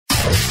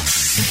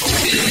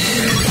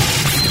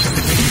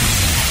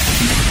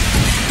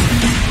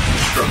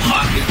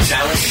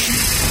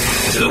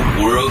to the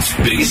world's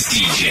biggest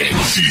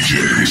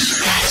DJs.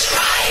 That's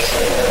right.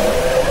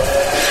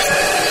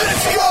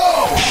 Let's go!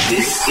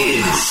 This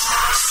is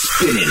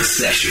Spinnin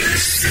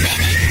Sessions.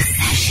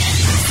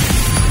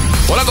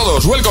 Hola a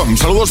todos, welcome,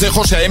 saludos de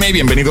José A.M. y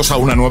bienvenidos a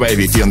una nueva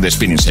edición de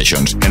Spinnin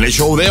Sessions. En el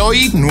show de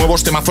hoy,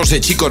 nuevos temazos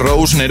de Chico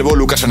Rose, Nervo,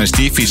 Lucas and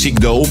Steve y Sick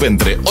Dope,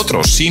 entre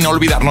otros, sin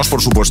olvidarnos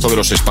por supuesto de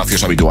los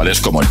espacios habituales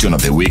como el Tune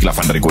of the Week, la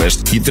Fan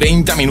Request y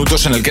 30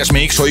 minutos en el Guest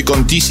Mix hoy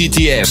con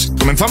TCTS.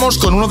 Comenzamos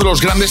con uno de los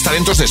grandes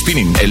talentos de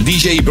Spinnin. El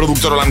DJ y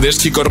productor holandés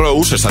Chico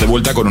Rose está de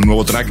vuelta con un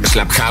nuevo track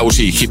Slap House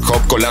y Hip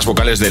Hop con las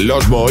vocales de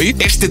Lost Boy.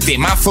 Este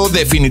temazo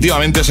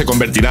definitivamente se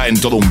convertirá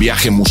en todo un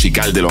viaje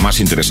musical de lo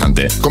más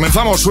interesante.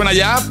 Comenzamos, suena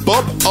ya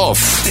Pop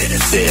Off.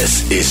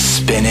 This is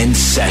Spinnin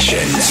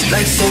Sessions.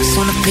 Like sex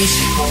on a beach,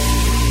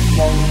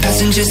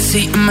 passenger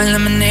seat in my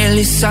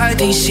lemonade side,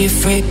 think she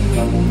free.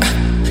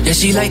 Yeah,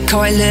 she like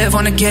how I live,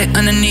 wanna get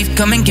underneath,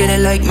 come and get it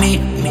like me.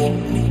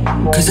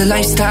 Cause the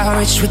lifestyle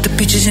rich with the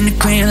peaches and the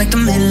cream, like the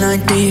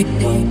midnight deep.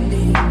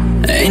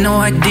 Ain't no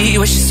ID,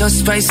 but she's so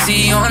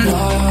spicy on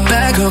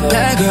bad girl,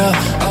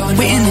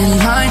 waiting in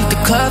line at the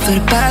club for the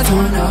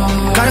bathroom.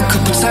 Got a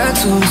couple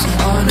tattoos,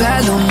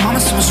 bad little mama,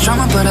 so much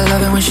drama, but I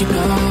love it when she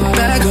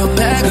bad girl,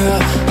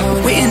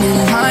 waiting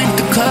in line at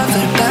the club for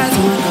the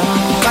bathroom.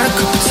 Got a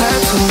couple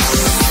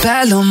tattoos,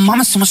 bad little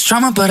mama, so much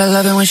drama, but I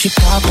love it when she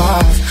pop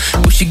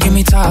off. Wish she give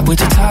me top with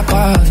the top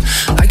off.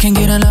 I can't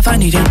get enough, I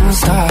need it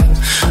non-stop.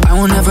 I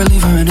won't ever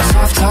leave her in the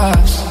soft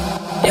tops.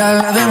 Yeah,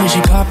 I love it when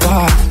she pop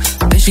off.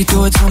 Then she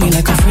threw it to me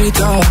like a free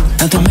throw.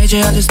 Nothing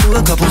major, I just do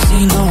a couple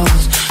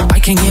C-notes. I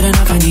can't get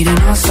enough, I need it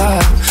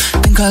non-stop.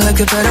 Think I like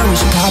it better when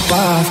she pop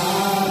off.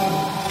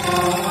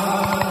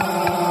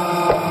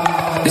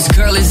 This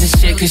girl is the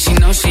shit cause she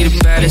knows she the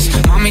baddest.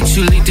 Mommy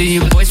Chulita,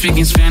 your boy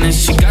speaking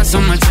Spanish. She got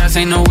so much ass,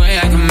 ain't no way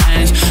I can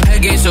manage.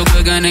 Head game so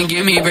good, gonna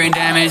give me brain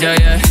damage, oh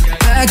yeah.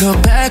 Bad girl,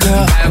 bad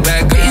girl.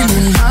 Waiting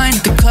in line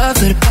at the club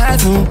for the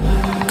bathroom.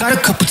 Got a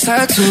couple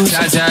tattoos,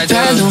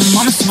 bad little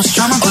mama, so much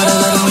drama, but I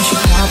love it when she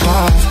pop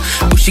off.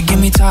 Wish she give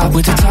me top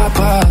with the top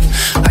off.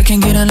 I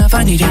can't get enough,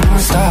 I need it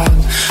non-stop.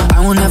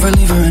 I won't ever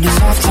leave her in the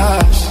soft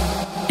tops.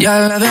 Yeah,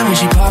 I love it when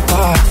she pop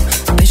off.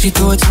 Then she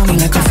threw it to me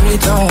like a free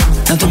throw.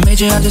 Nothing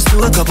major, I just do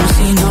a couple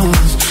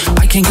C-notes.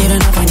 I can't get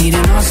enough, I need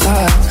it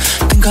non-stop.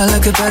 Think I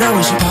like it better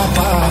when she pop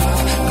off.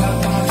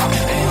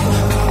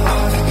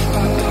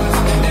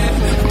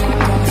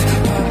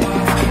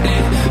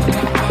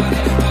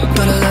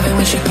 But I love it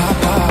when she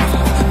pop off.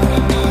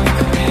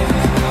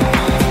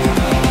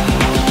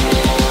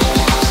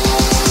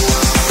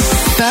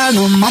 Bad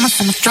little mama,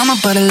 so much drama,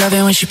 but I love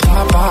it when she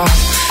pop off.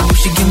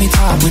 Wish she give me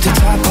top with the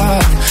top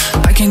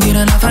off. I can't get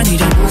enough, I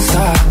need it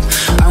non-stop.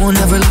 I won't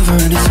ever leave her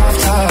in the soft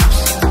tops.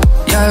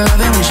 Yeah, I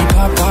love it when she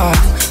pop off.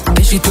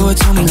 Then she threw it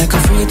to me like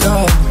a free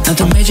throw.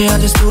 Nothing major, I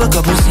just do a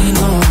couple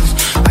C-notes.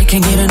 I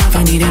can't get enough,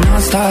 I need it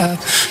non-stop.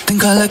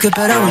 Think I like it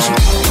better when she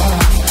pop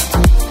off.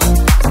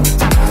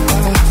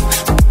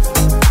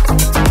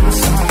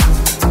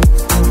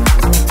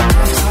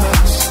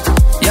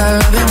 Yeah, I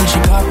love it when she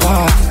pop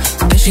off.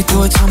 Then she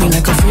threw it to me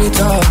like a free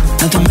throw.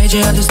 Nothing major,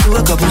 I just do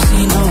a couple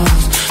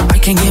C-notes. I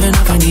can't get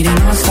enough, I need it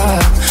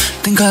non-stop.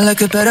 Think I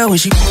like it better when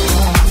she pop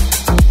off.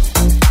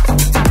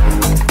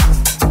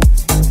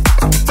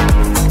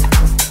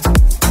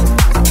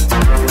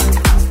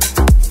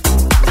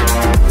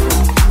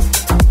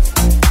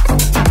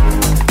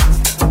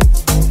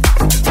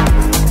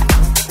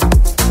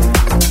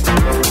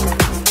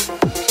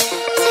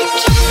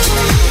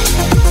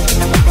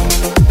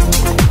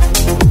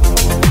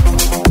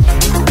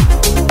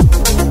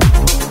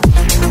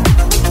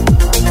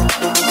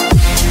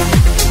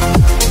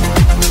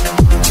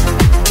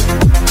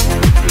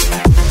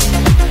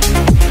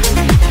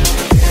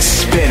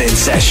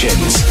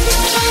 Sessions.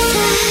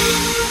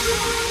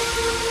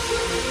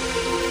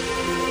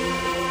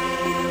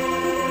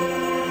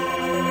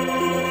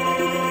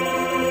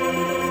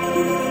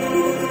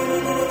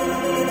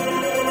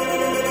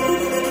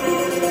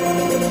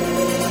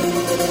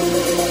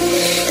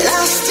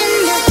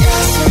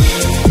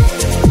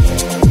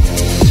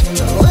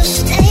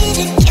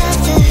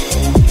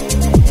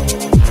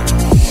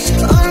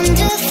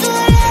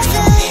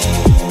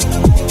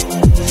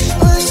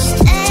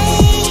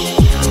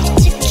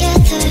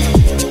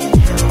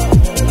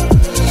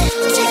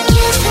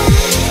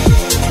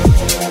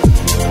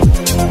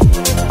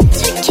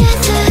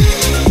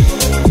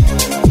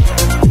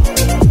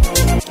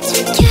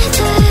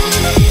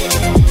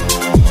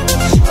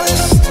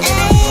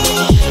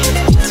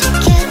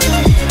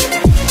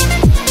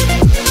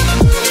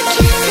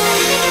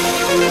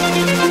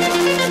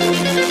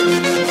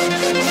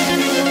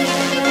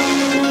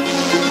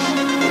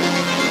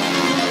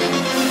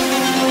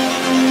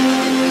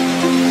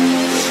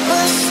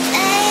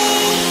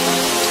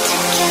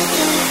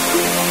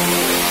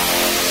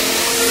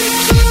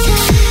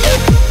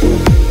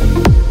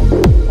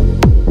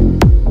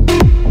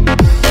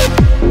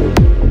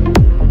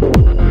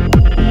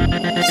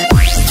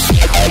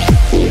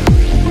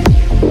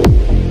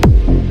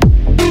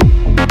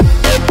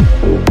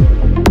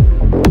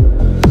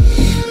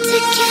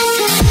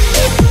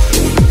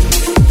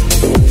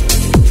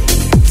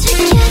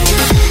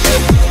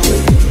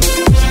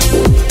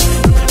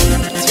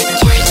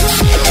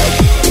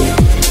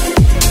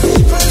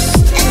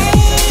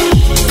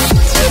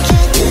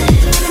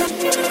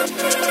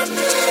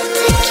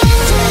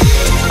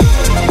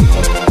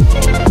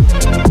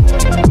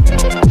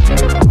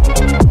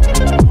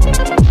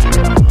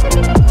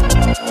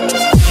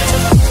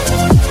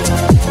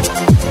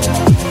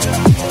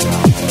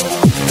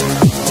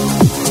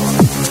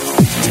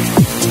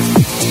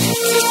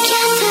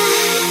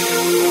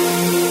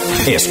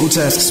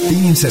 Escuchas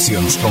Spinnin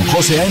Sessions con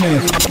José A.M.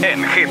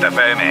 en Hit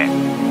FM.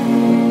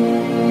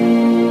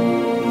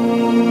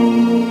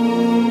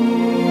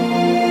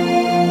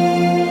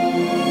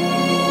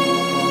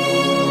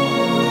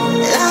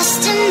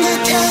 Lost in the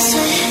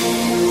desert,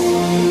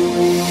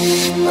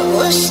 but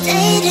we'll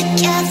stay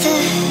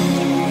together.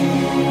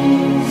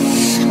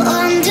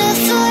 Wander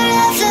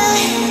forever,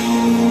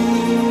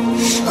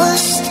 we'll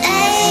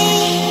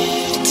stay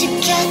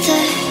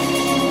together.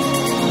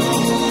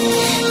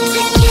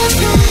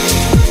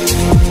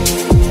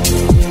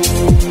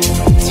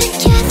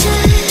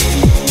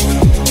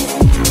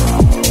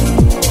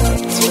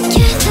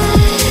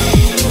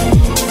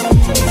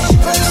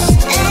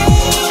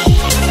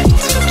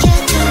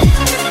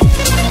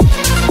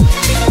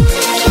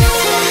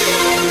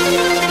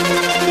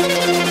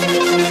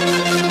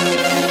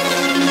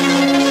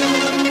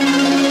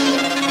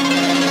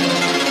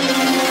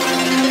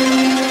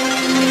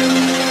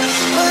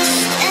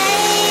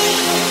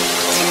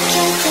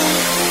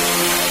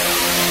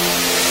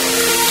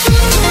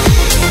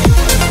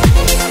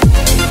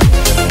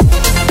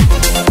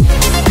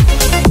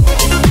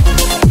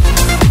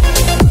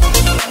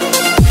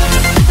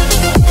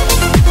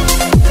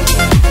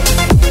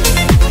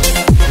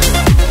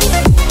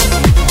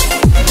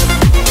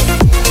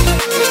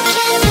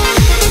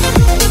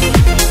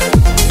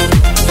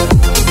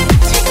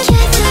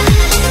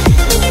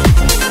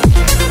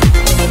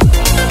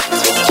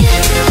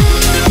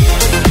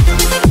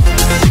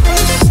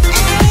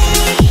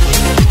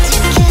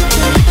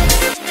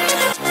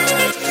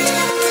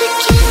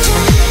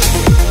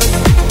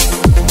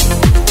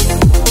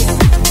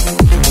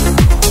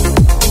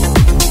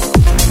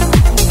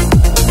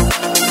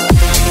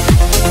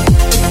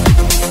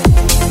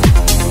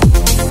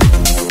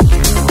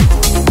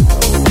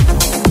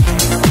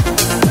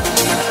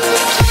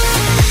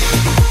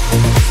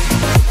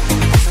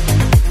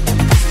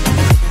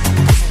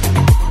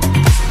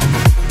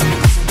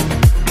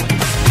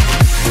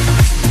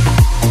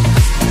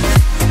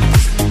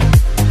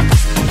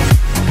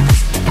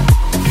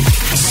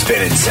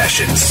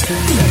 Sessions.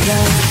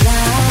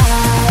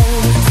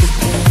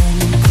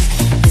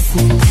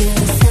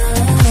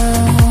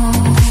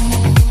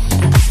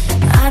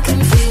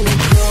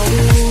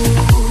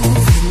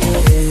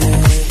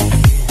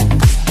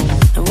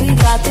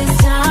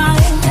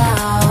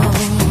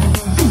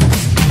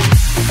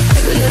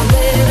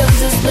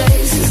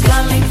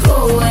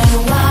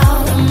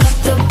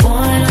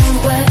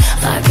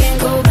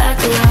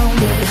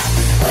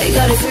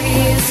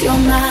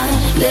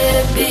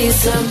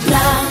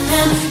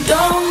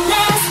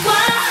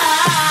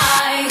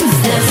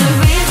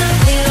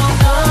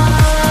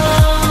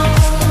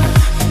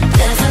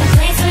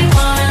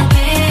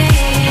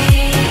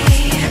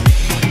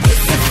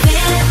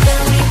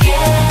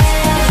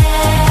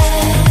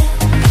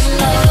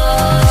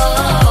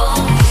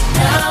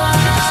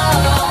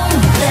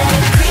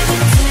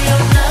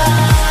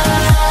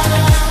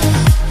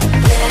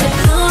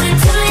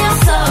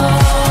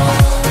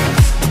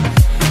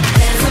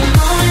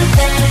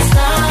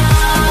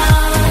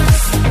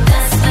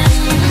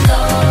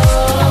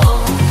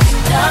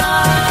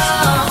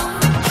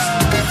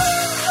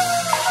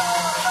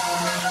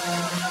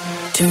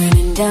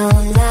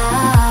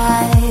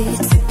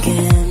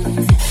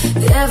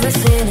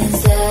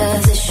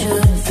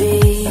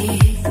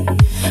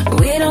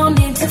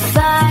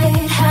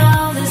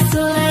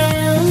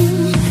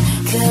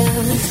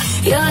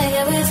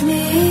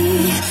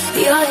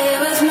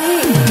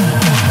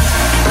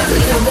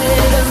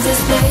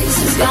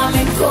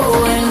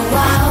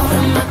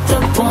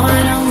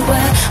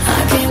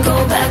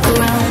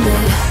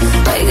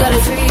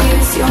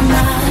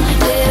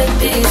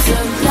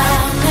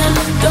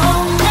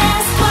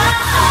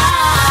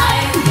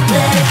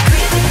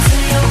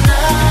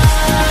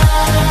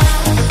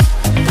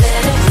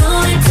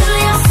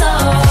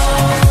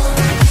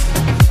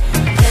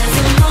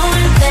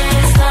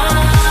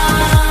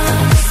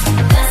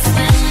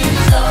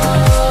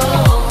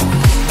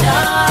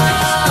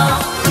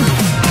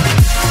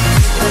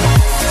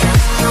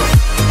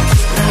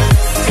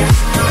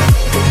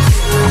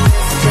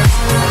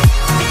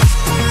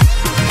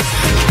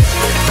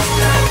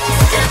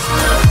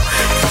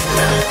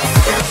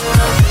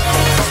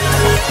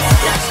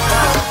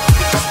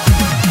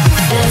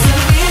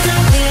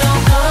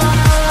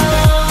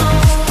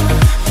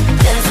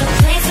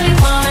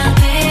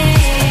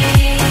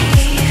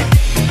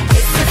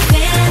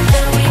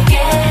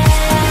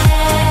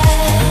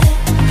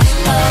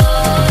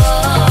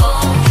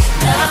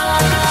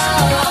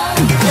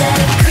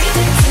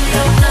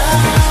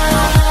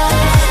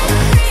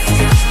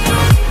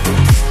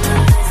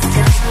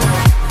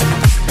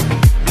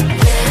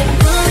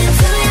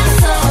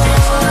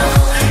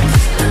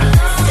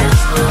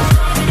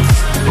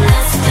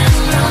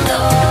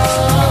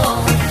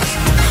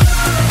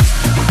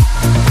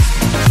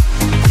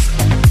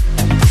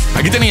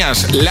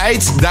 semanas,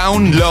 Lights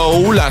Down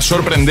Low, la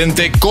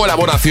sorprendente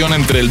colaboración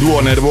entre el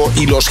dúo Nervo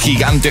y los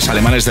gigantes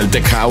alemanes del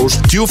Tech House,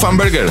 Tube and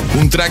Burger,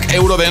 un track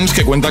Eurodance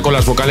que cuenta con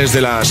las vocales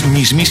de las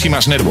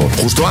mismísimas Nervo.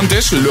 Justo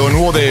antes, lo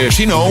nuevo de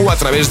Snow a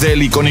través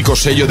del icónico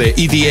sello de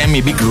EDM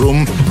y Big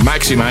Room,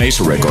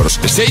 Maximize Records.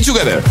 Stay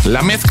Together,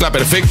 la mezcla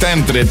perfecta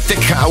entre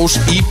Tech House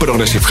y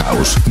Progressive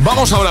House.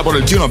 Vamos ahora por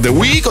el Tune of the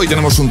Week. Hoy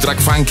tenemos un track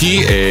funky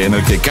en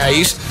el que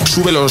Kais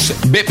sube los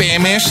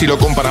BPM si lo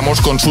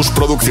comparamos con sus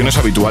producciones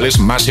habituales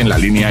más en la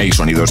línea y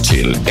sonidos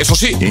chill. Eso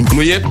sí,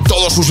 incluye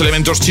todos sus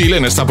elementos chill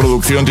en esta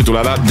producción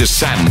titulada The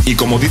Sun, y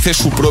como dice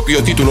su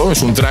propio título,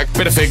 es un track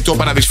perfecto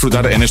para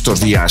disfrutar en estos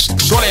días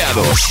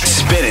soleados.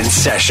 Spinnin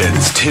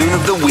Sessions Tune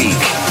of the Week.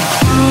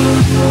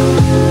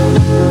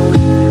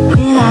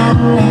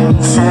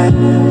 Without sun,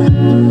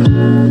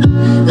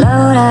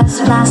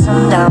 lotus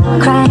blossom don't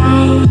cry.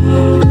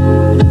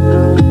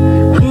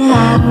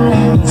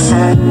 Without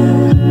sun,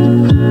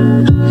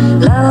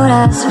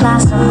 lotus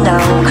blossom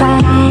don't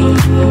cry.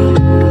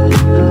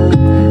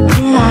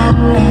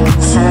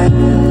 Without sun,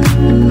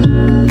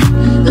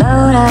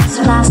 lotus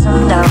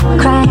blossom don't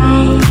cry.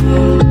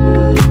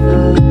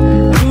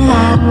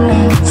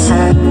 Without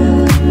sun,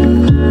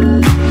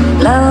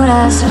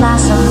 lotus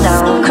blossom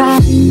don't cry.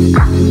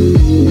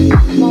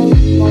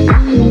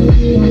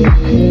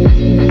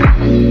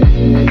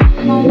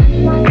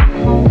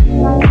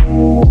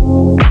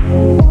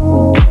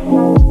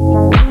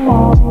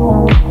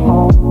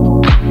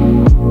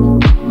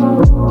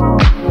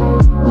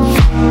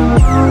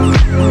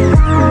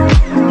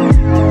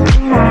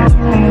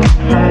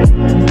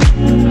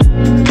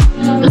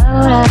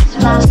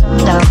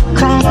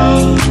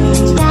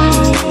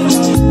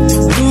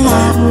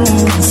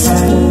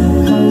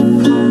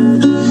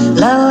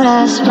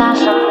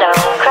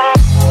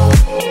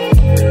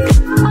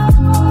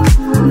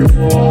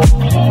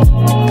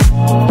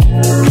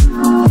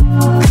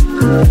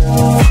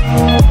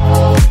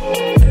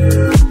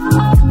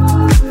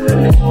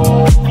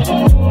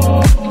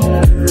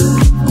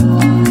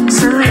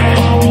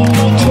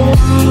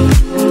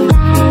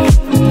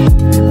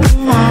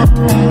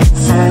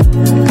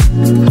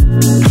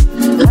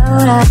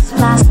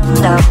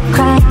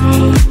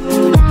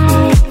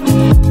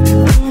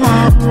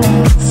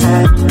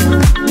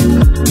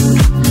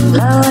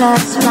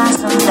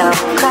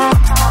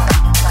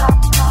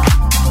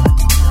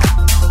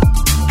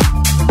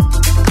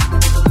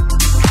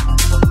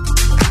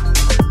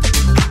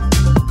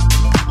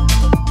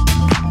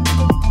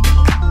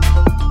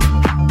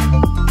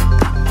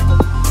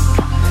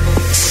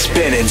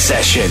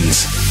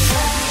 Sessions.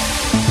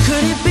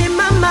 Could it be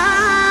my mind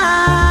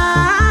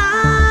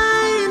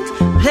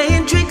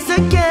playing tricks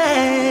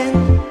again?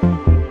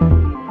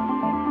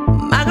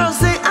 My girls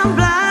say I'm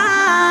blind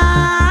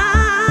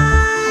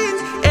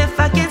if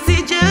I can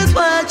see just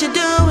what you're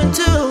doing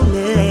to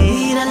me.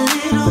 Need a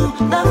little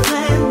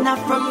loving, not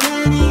from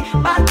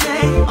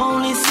anybody,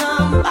 only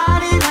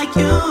somebody like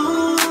you.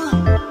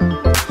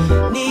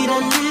 Need a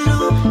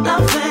little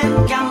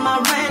loving, got my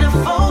brain to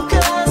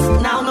focus,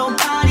 now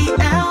nobody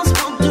else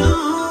will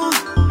do.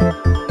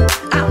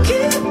 I'll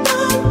keep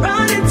on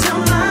running till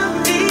my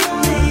feet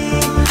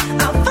bleed.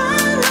 I'll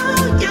follow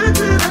you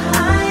to the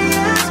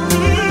highest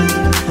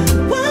peak.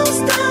 Won't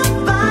stop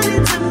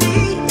fighting to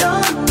meet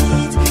your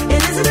needs.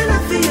 It isn't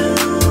enough for you.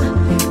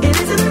 It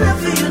isn't enough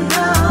for you, no.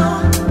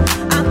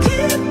 I'll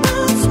keep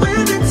on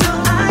swimming till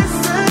I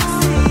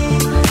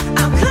succeed.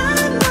 I'll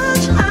climb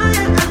much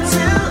higher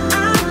until I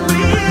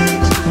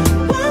reach.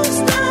 Won't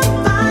stop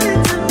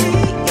fighting to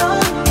meet your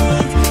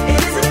needs. It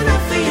isn't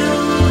enough for you.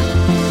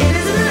 It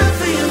isn't enough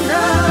for you,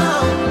 no. It isn't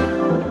enough for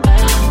you.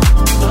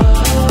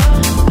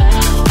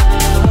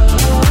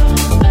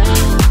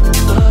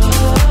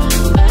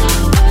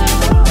 It isn't enough for you, no. It isn't enough for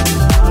you.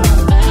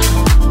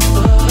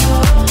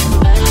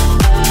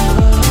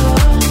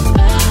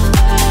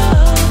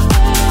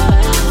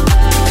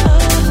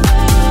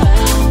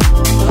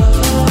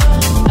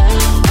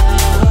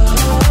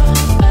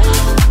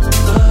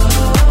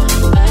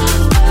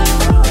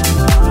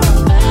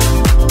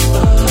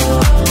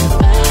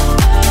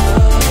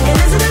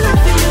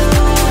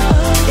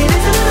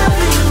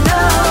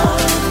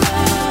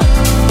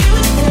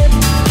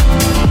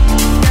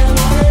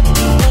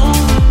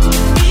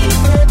 It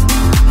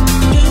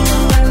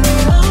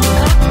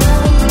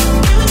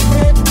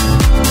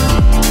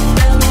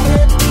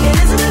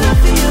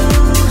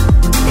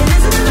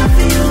isn't enough for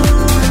you.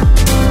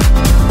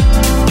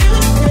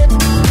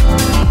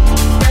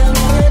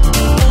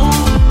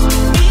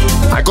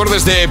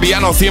 Acordes de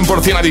piano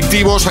 100%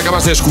 adictivos.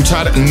 Acabas de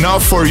escuchar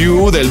Not For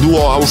You del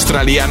dúo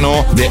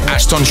australiano de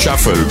Aston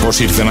Shuffle,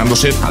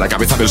 posicionándose a la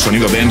cabeza del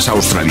sonido dance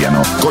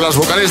australiano. Con las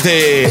vocales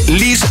de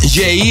Liz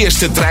J,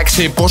 este track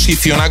se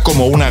posiciona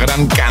como una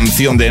gran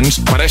canción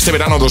dance para este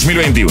verano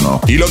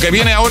 2021. Y lo que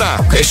viene ahora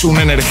es un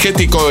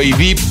energético y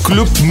deep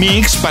club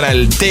mix para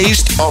el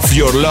Taste of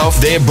Your Love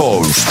de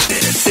Boast.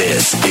 This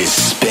is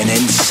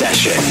Spinnin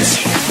Sessions.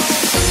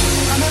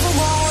 I never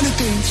wanted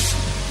this.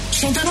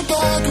 Something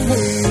about the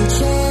way you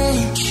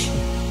touch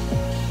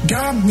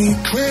got me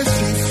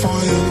crazy for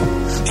you.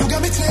 You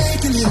got me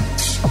taking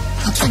it.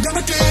 think I'm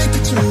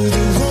addicted to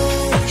the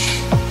rush.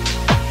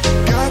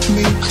 Got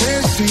me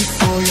crazy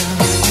for you.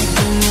 I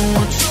don't know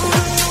what to do.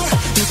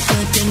 You're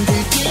second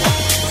begin.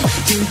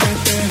 You got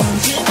that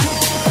 100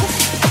 proof.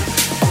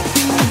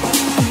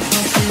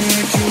 I feel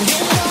like you in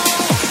love.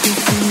 If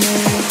you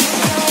know it.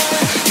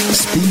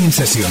 Spinnin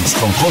Sessions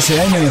con José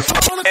A.M.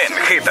 En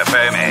Hit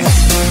FM.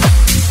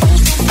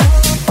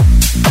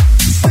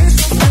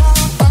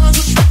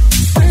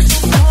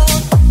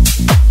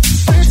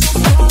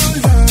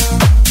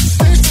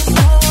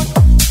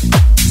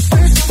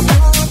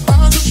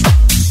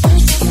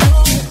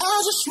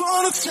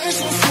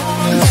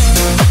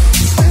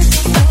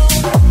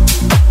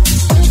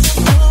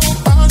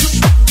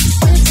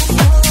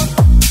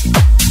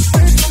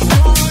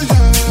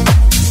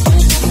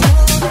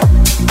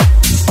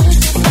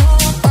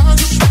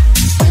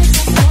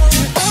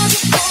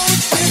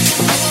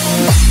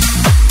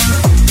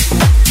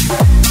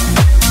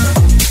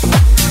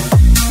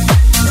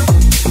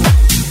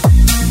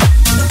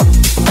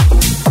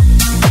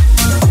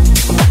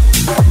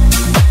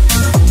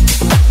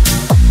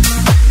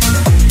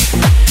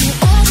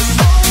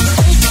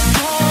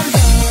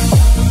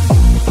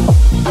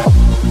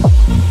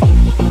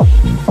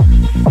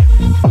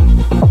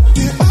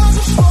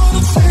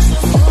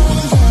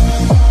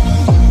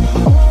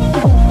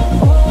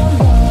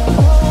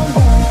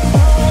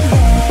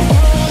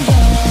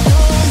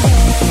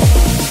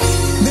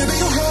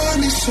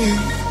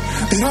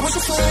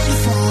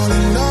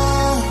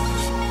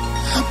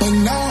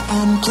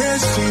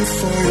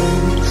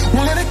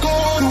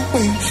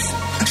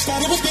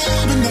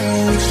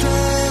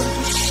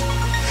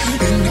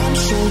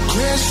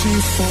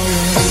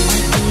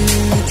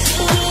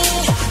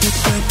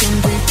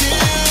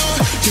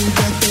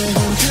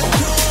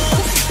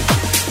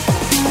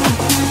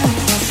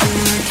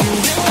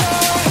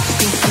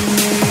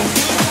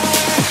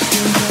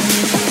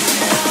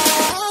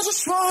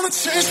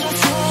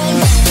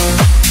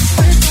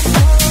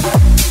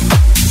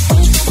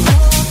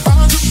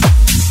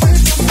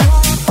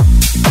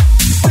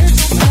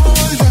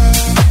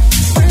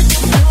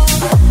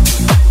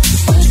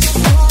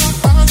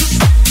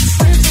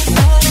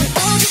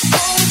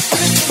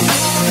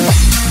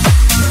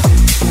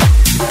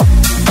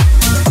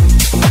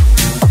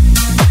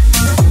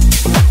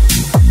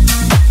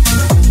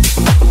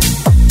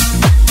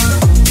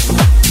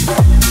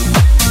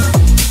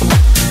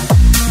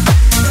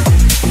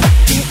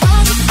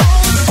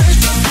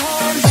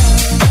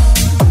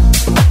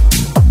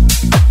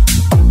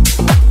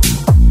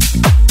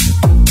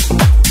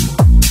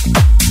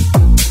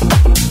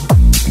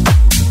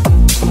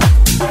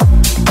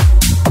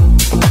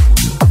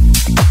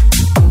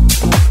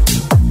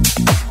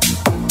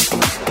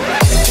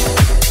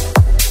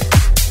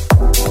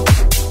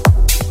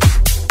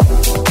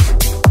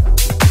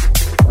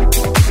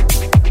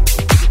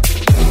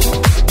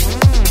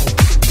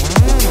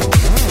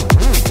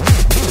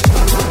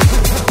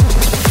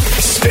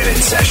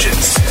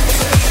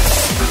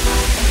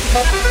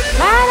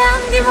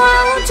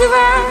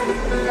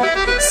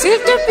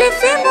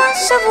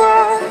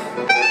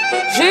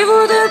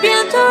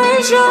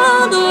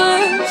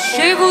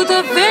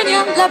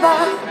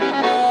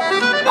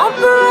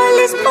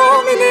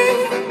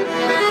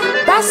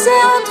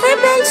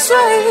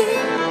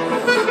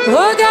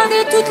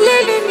 Regardez toutes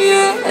les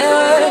lumières,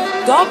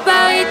 ton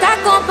Paris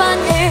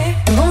t'accompagner.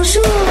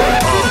 Bonjour.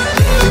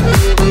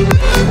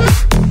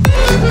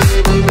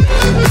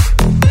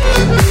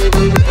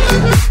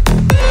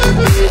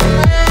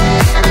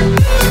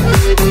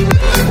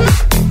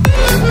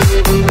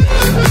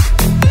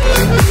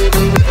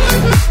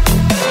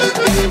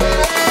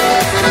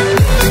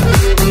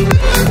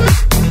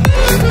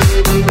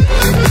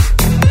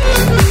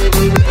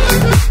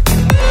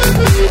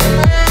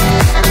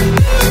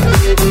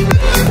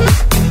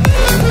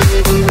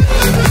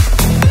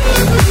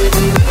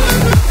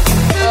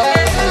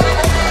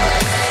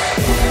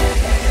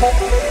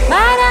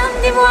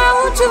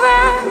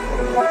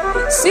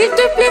 S'il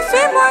te plaît,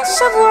 fais-moi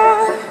savoir.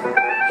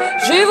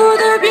 Je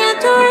voudrais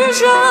bientôt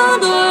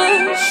rejoindre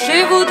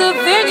chez vous de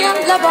venir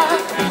de là-bas.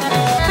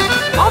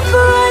 On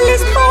peut aller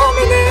se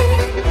promener,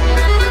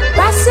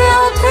 passer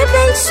un très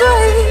belle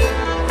soirée.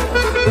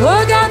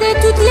 Regardez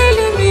toutes les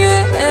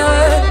lumières,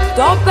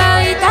 ton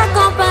Paris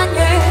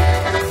t'accompagner.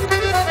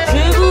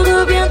 Je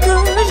voudrais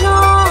bientôt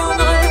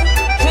rejoindre,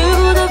 je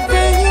voudrais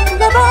venir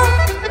là-bas.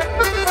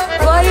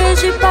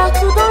 Voyager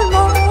partout dans le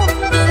monde.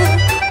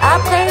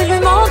 Après le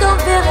monde on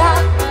verra.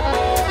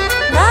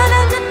 Na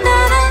na na na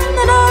na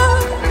na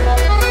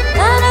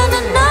na na na na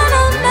na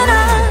na na na na na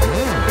na.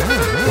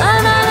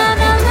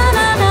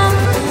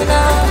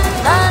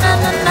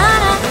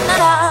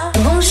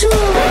 Bonjour.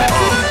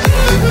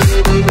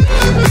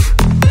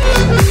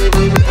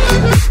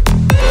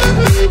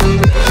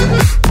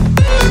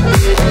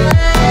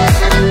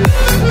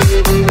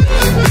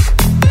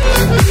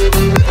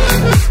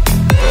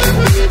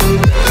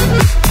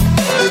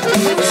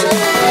 Bonjour.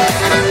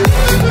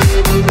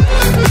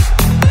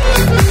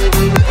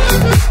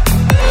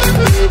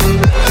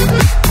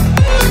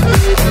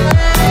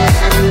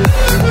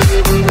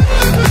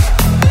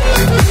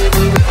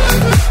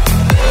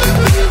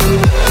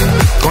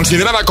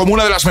 Considerada como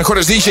una de las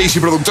mejores DJs y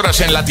productoras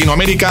en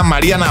Latinoamérica,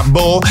 Mariana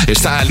Bo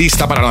está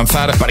lista para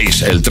lanzar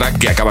París, el track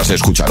que acabas de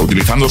escuchar.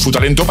 Utilizando su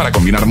talento para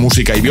combinar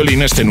música y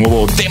violín, este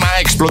nuevo tema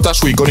explota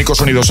su icónico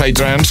sonido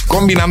psytrance,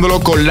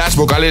 combinándolo con las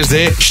vocales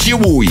de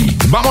Shibui.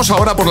 Vamos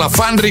ahora por la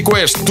fan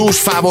request, tus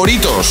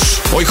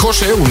favoritos. Hoy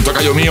José, un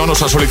tocayo mío,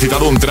 nos ha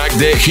solicitado un track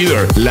de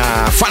Heather.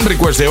 La fan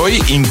request de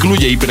hoy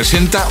incluye y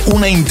presenta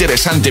una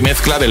interesante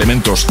mezcla de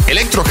elementos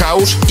electro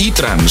house y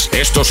trance.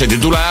 Esto se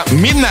titula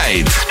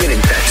Midnight.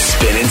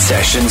 Spinnin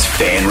Sessions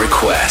fan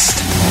request.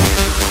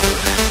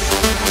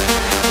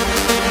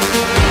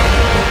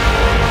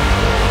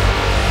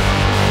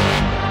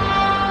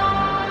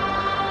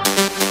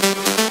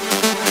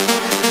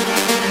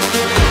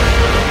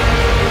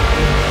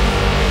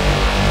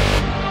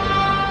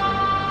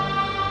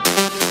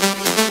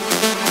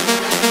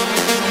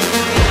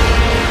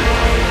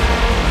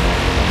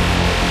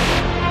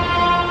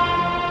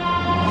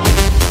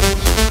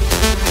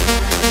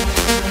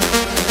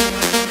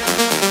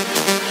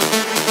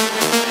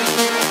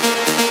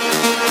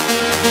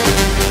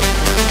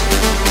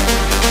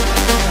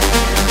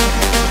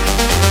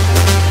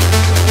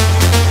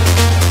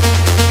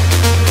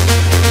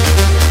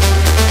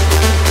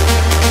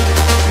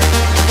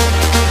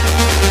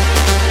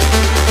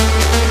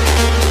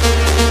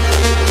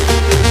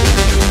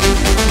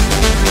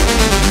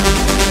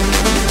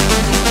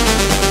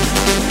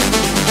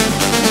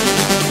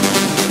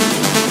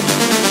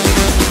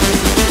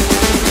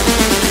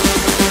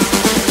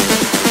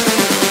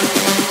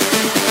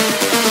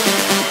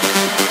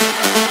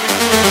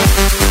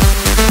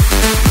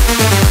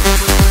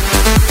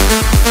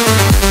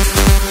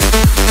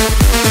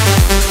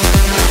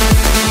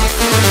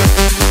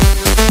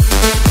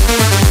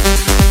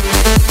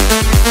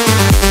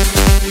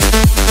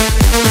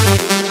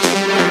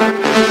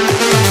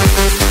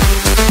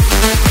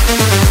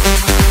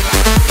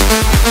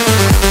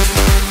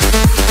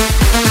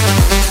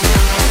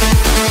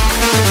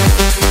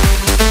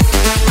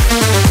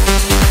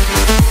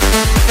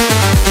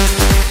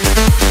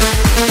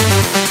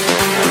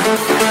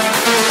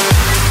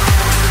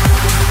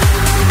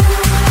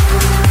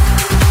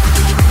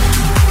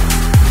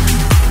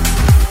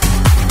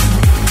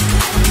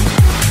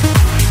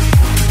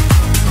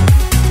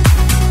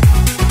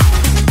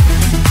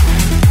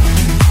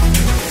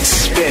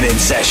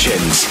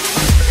 Sessions.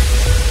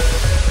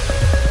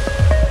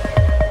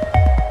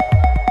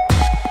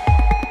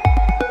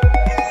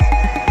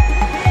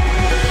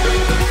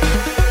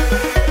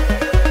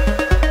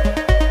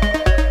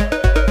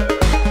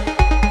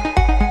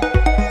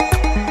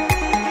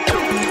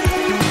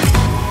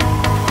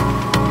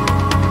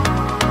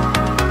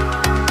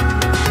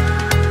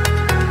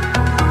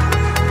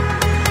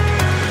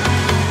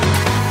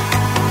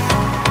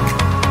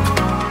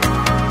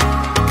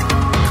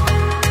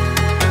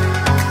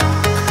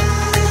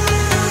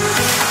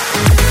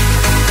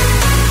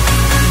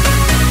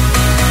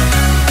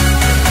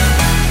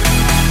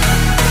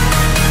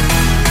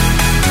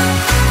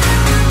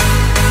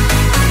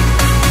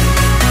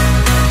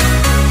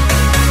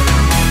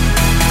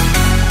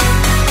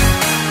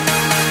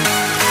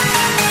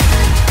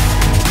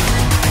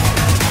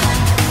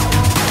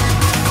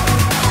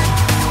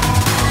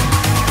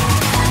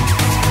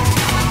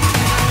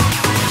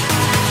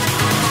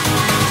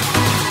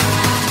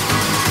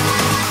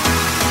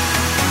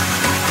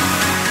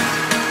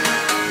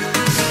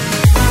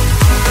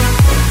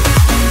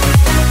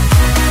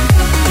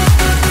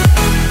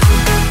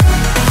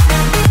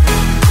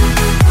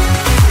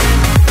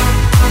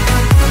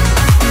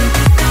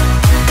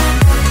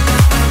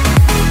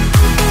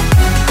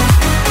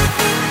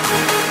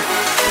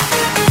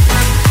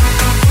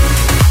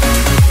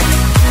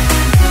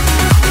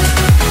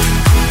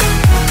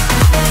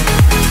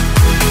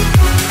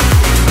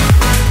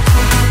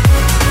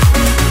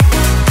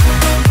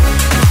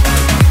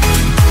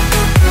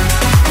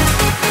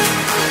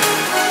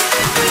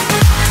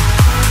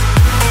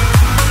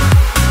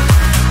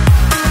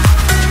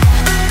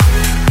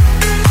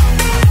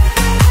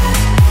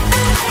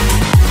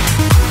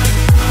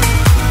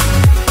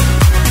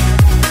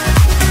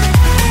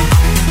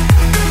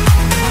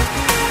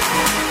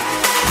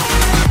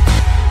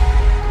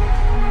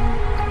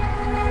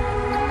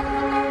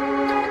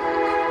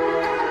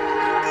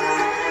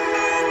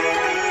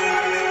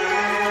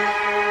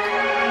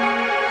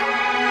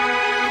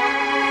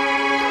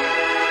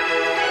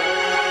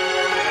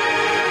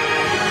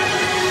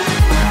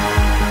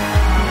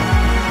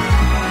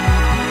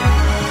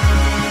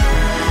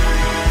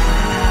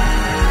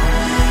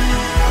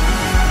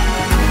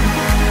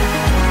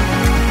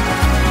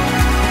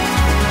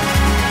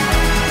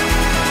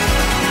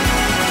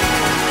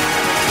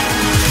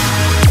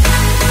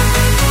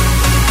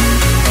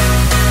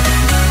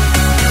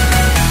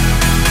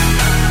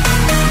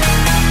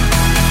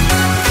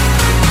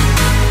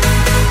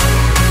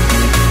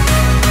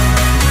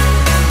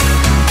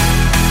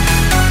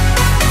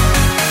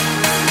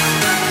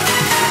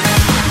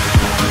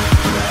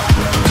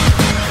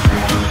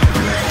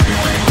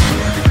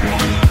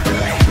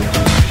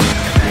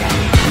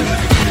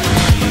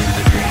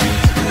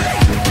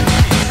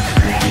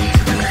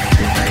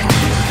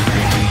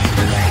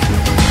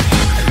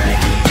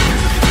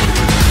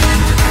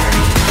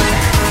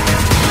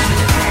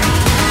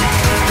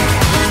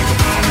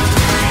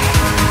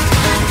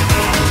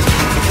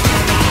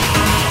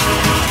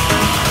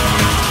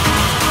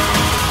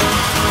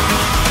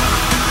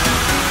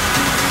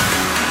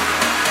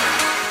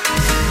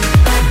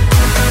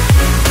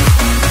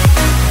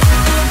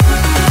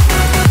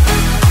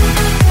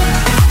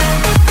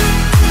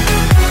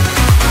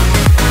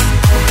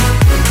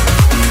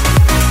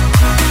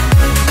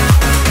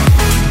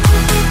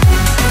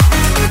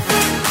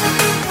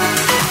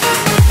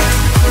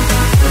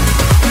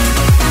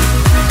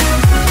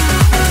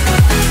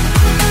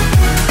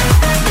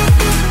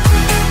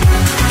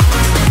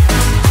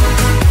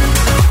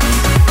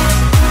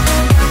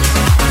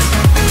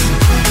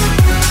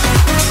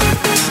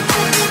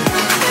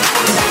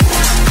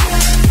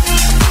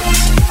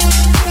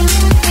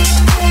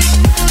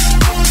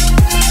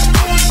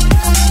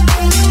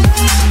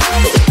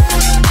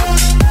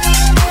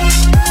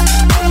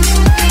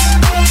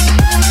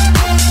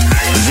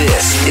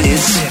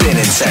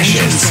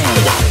 Sessions.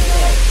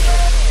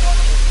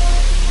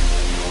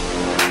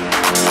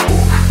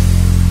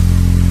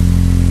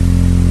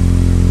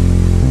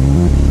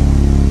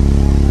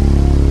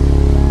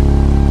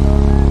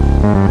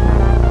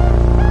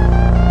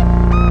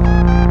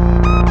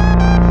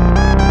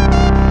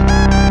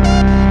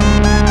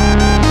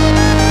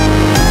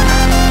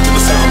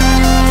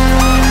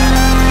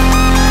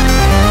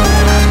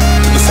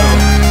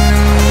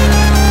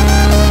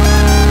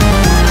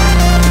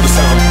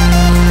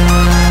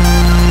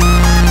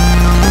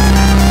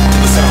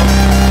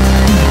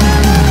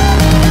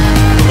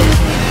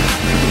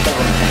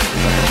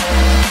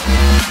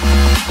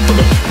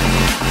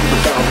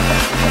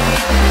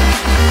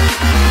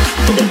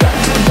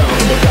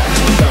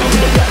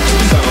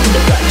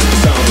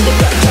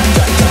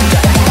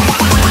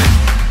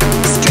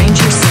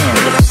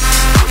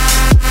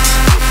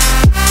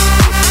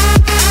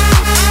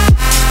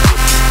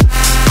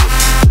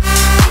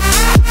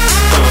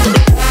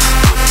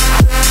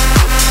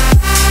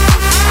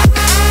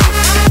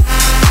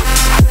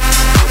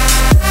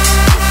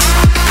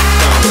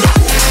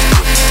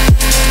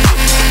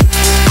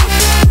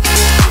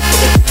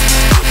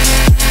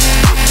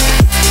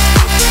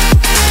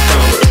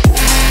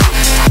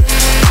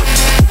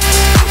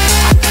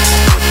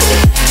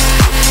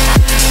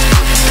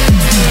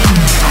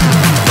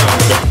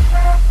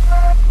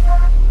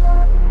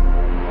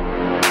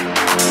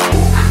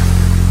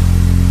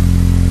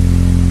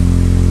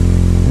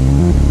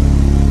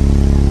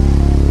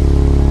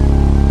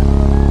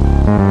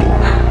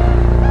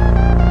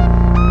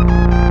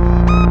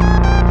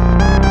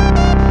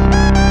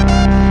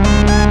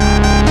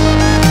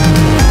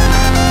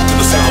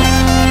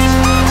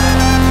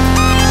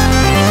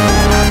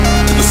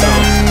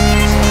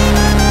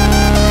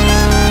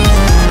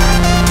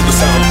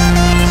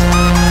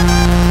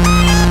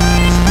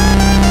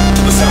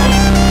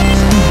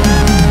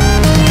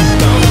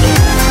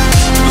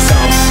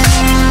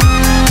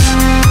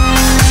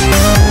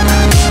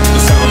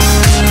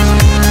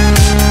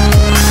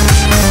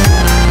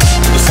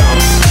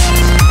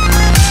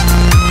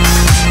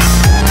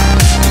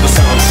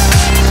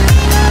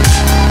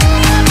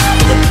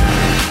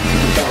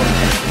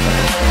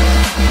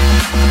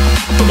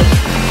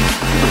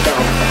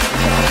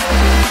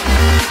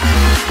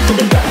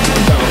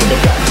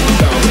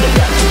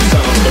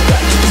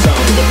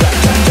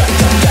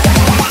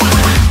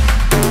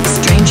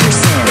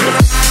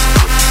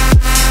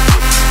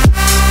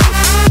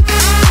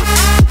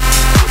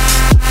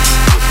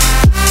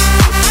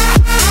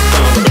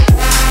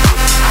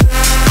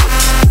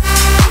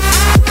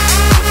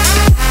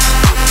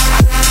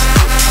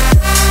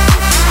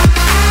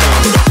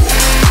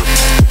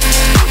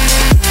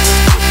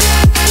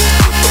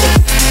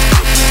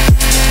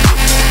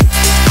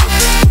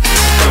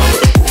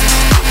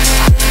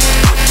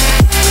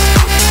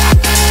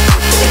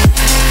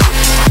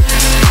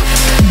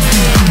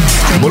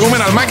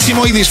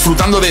 Y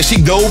disfrutando de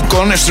Sick Dope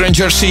con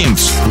Stranger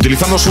Things,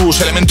 utilizando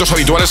sus elementos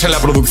habituales en la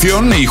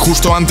producción y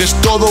justo antes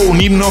todo un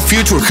himno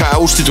Future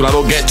House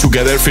titulado Get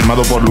Together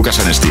firmado por Lucas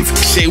and Steve.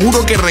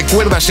 Seguro que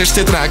recuerdas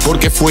este track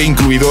porque fue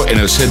incluido en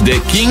el set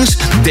de King's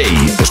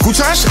Day.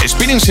 ¿Escuchas?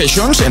 Spinnin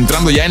Sessions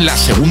entrando ya en la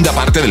segunda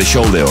parte del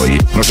show de hoy.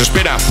 Nos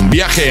espera un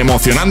viaje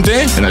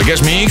emocionante en el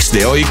guest mix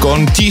de hoy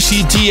con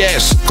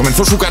TCTS.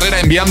 Comenzó su carrera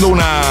enviando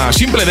una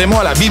simple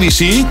demo a la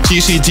BBC.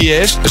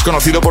 TCTS es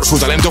conocido por su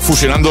talento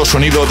fusionando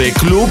sonido de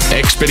club,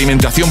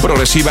 experimentación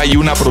progresiva y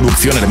una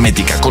producción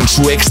hermética. Con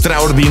su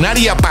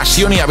extraordinaria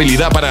pasión y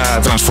habilidad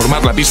para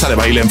transformar la pista de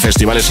baile en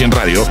festivales y en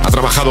radio, ha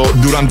trabajado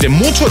durante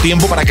mucho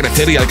tiempo para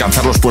crecer y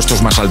alcanzar los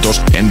puestos más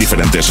altos en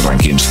diferentes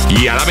rankings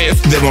y a la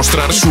vez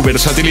demostrar su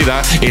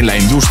versatilidad en la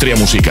industria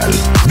musical.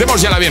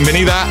 Demos ya la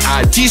bienvenida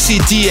a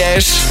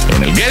TCTS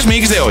en el guest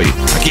mix de hoy,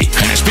 aquí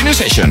en Spinnin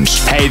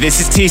Sessions. Hey, this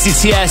is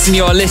TCTS and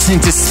you're listening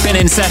to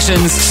Spinnin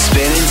Sessions.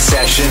 Spinnin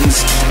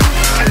Sessions,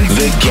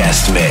 the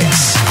guest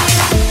mix.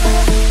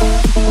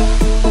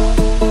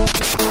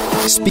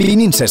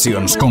 Spinnin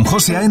Sessions con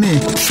José A.M.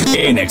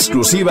 en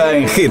exclusiva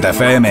en Hit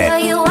FM.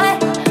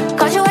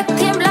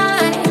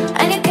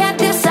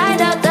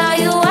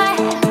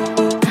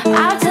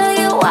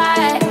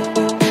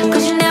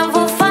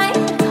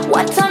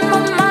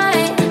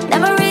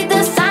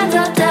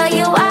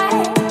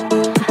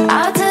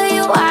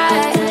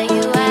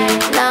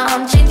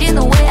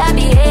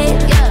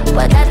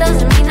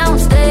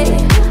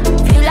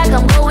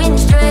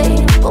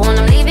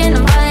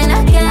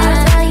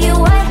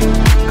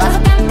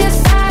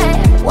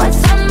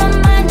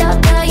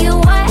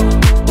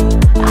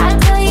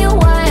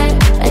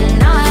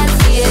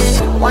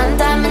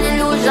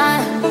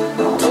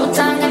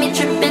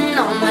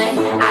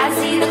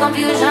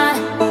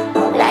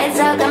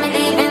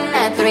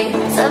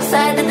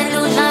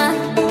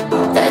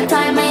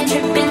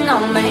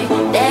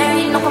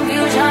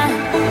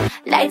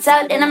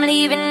 Out and I'm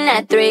leaving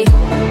at 3.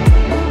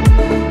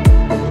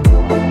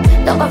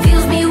 Don't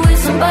confuse me with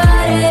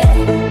somebody.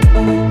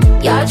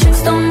 Your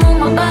tricks don't move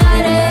my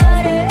body.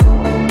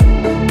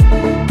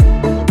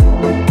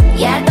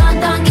 Yeah,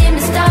 don't get me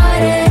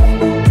started.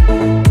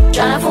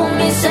 Tryna fool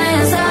me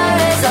saying sorry.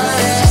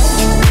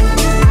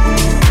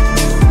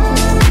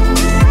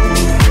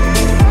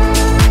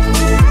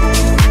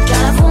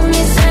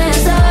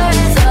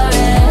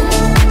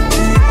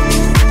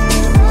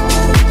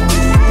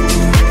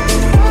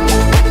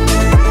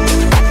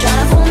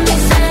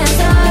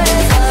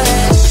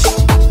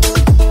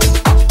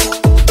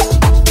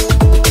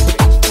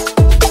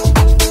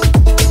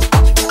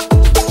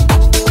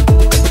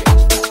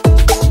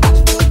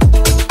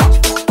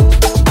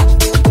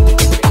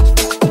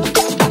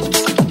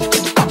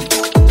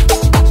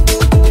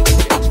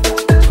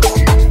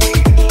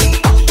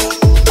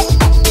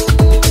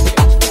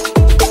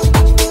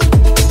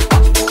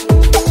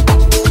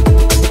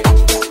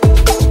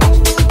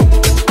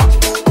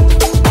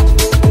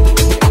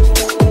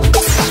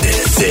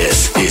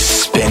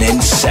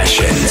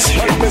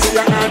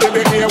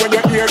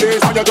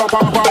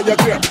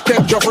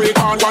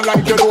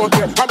 you don't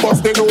care. And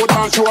bust the load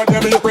and show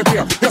them you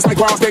prepare. Just like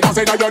cross take and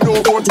say that you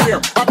know what's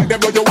wear. I make them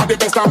know you want the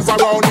best dance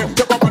around here.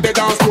 Step up on the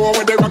dance floor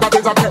when the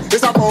rockers appear.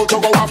 It's about to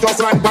go off just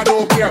like I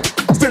don't care.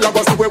 Still I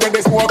go see when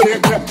they smoke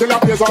it clear. Till I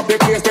blaze up the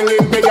place, till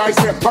leave me eyes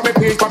here. For me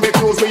page, for me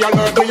clothes, me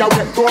alert, me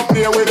aware. Don't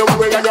play with the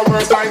way and your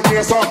worst line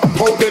clear. So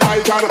hold the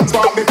light and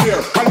spark the fear.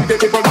 And the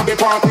people of the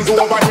party's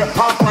over here.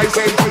 Half price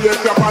ain't till you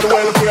up on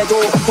welfare. Go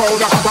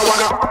crowd a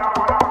Catalana.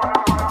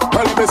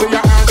 Well, let me see your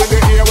hand in the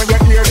air when you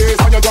hear this.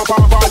 And you jump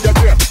off all your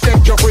gear.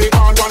 Take your freak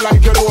on one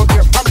like you don't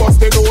care. And bust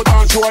the load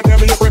and show them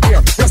you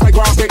prepare. Just like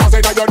grass take and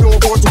say that you know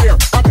what's wear.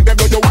 I make them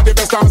know you want the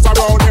best dance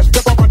around here.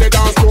 Step up on the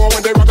dance floor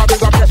when the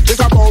rockers appear.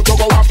 It's about to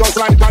go off just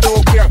like I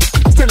don't care.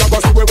 Still I go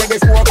see when they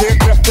smoke it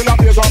clear. Till I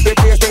blaze up the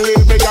place, till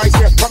leave me eyes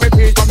here. For me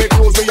peace, for me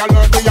clothes, me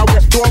alert, me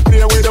aware. Don't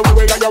play with the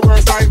way and your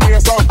worst time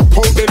here. So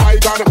hold the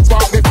light and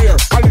spark the fear.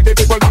 And the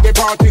people of the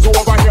party's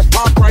over here.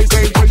 Half price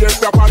ain't till you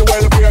up on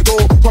welfare. Go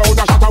pound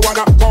a shot, I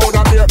wanna pound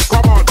a beer.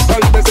 Come on,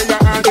 let me see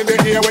your hand in the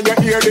air when you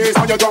hear this.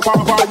 And you jump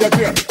off all your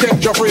gear. Take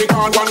your freak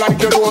on one like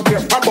you don't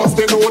care. And bust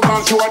the load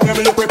and show them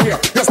you prepare.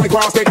 Just like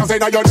cross take and say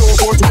that you know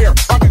what's wear.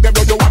 I make them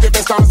know you want the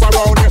best dance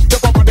around here.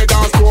 Step up on the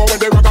dance floor when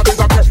the rockers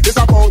appear. It's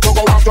about to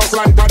go off just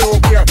like I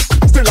don't care.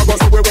 Still I go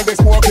see when they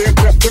smoke it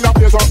clear. Till I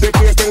blaze up the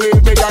place, till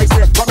leave me eyes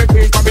here. For me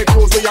peace, for me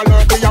clothes, me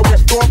alert, me aware.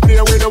 Don't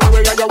play with the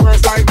way and your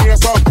worst time here.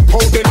 So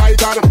hold the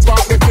light and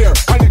spark the fear.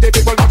 And the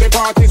people of the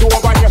party's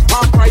over here.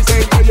 Half price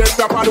ain't till you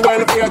up on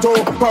welfare. Too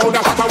pound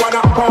a shot, I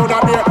wanna pound a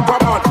beer.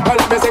 Come on,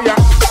 let me see ya.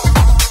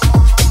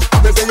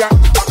 Let me see ya.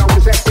 Let me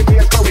see.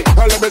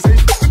 Let me see.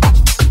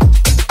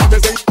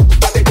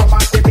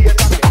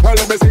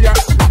 Let me see ya.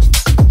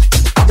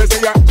 Let me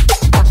see ya.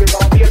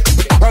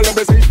 Let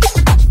me see.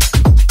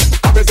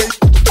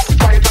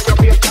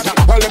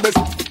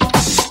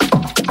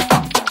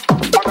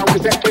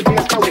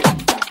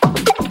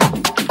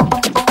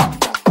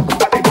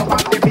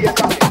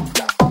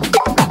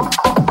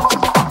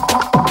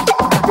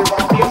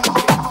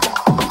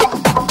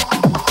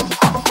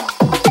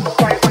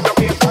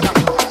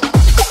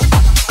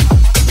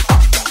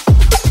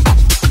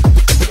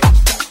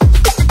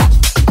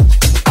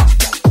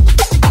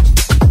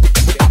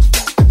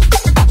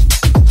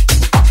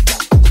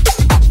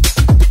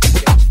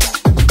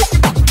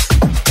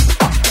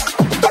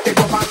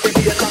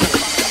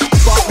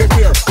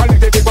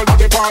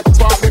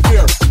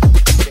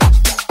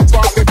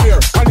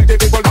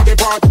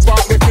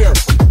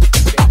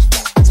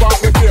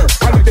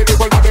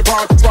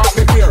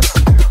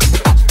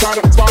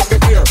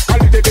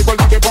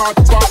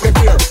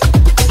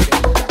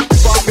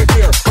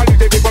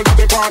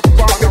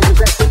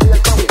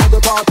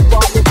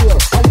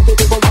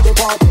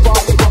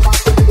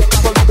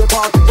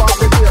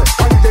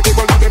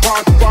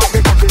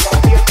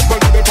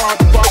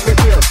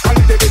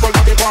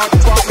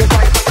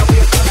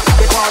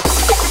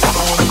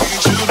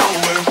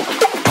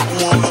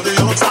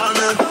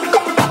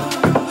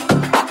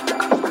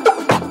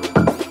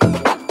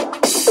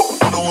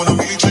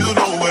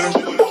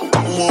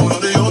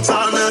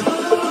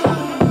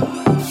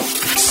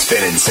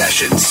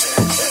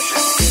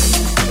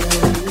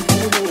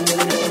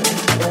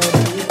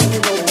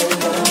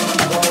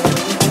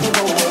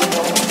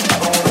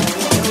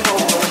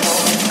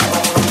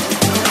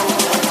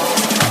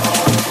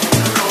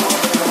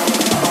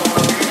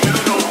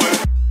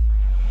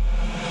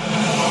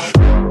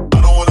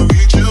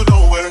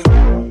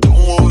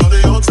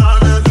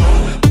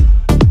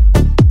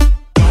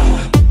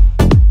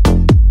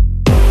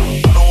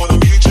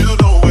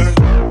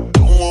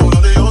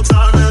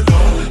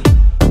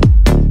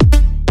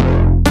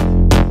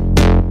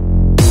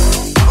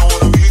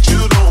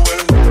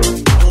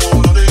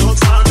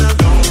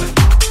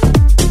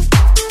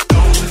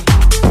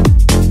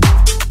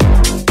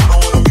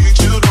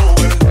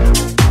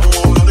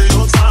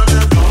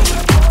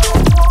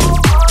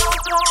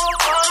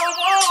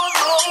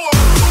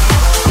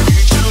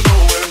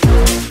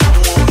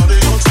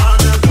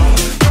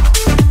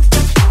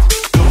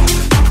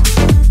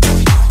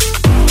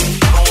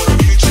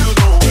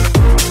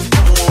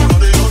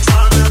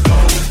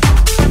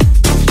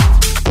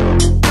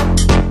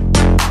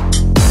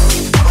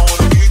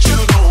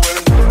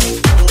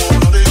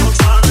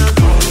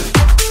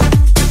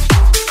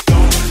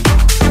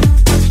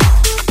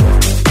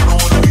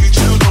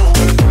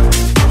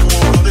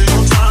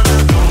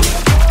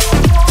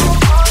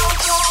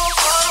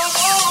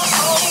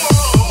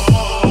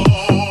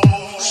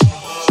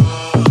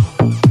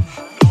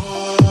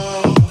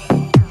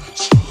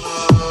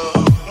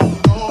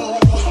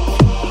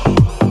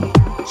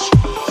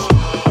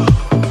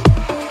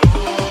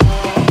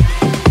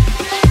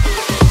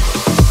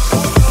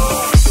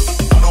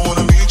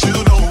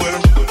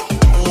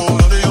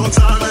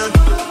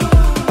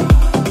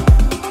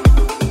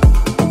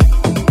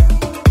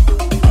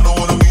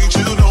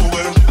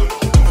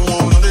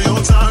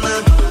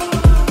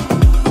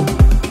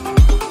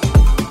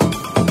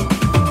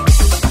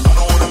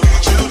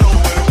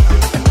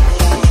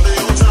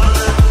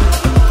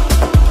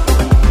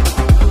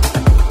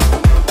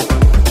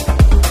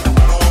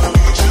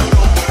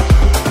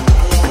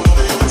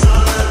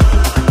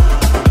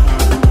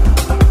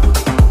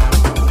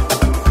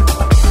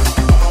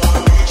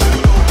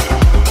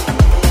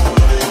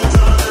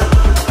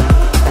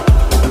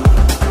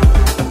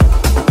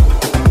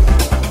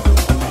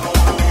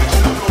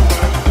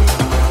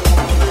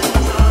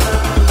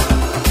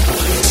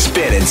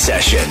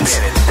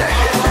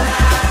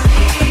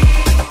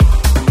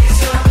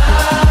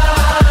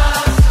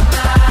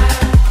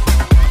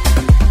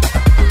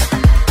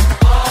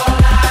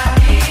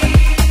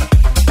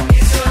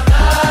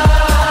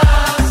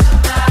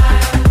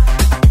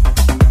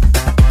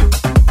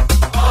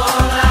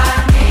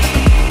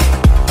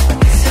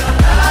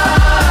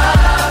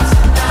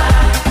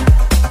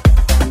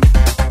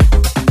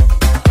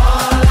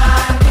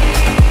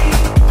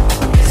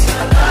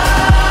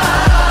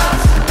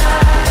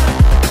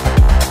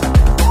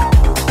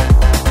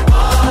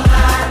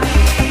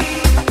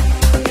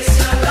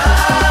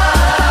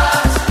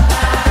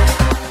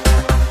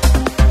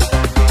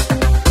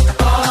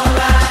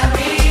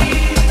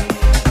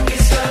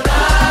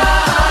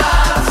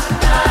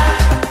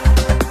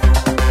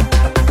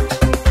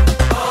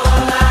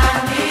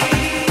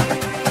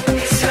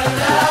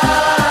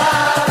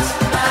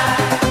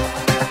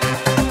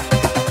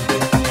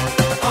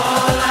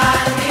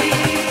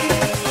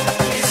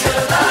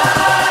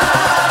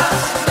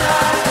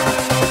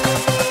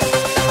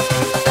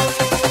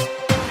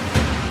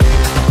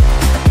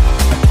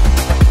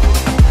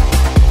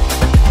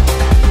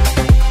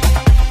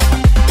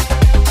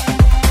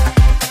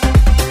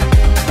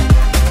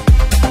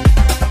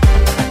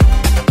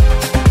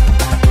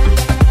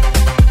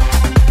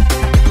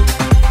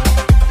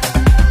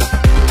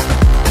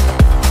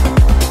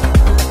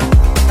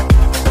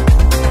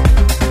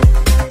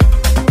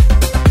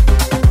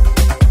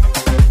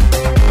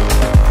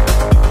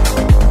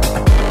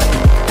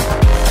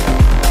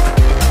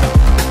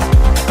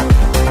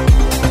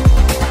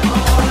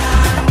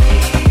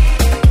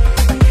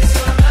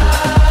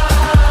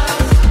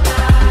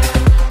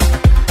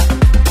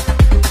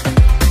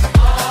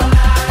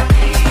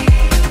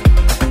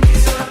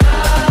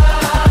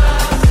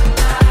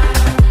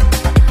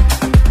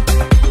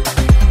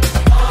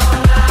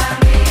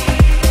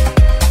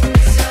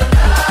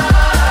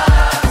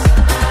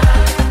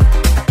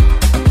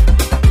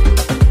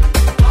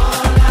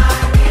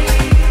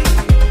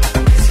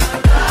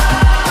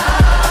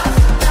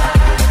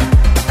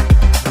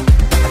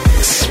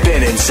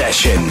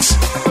 Sessions.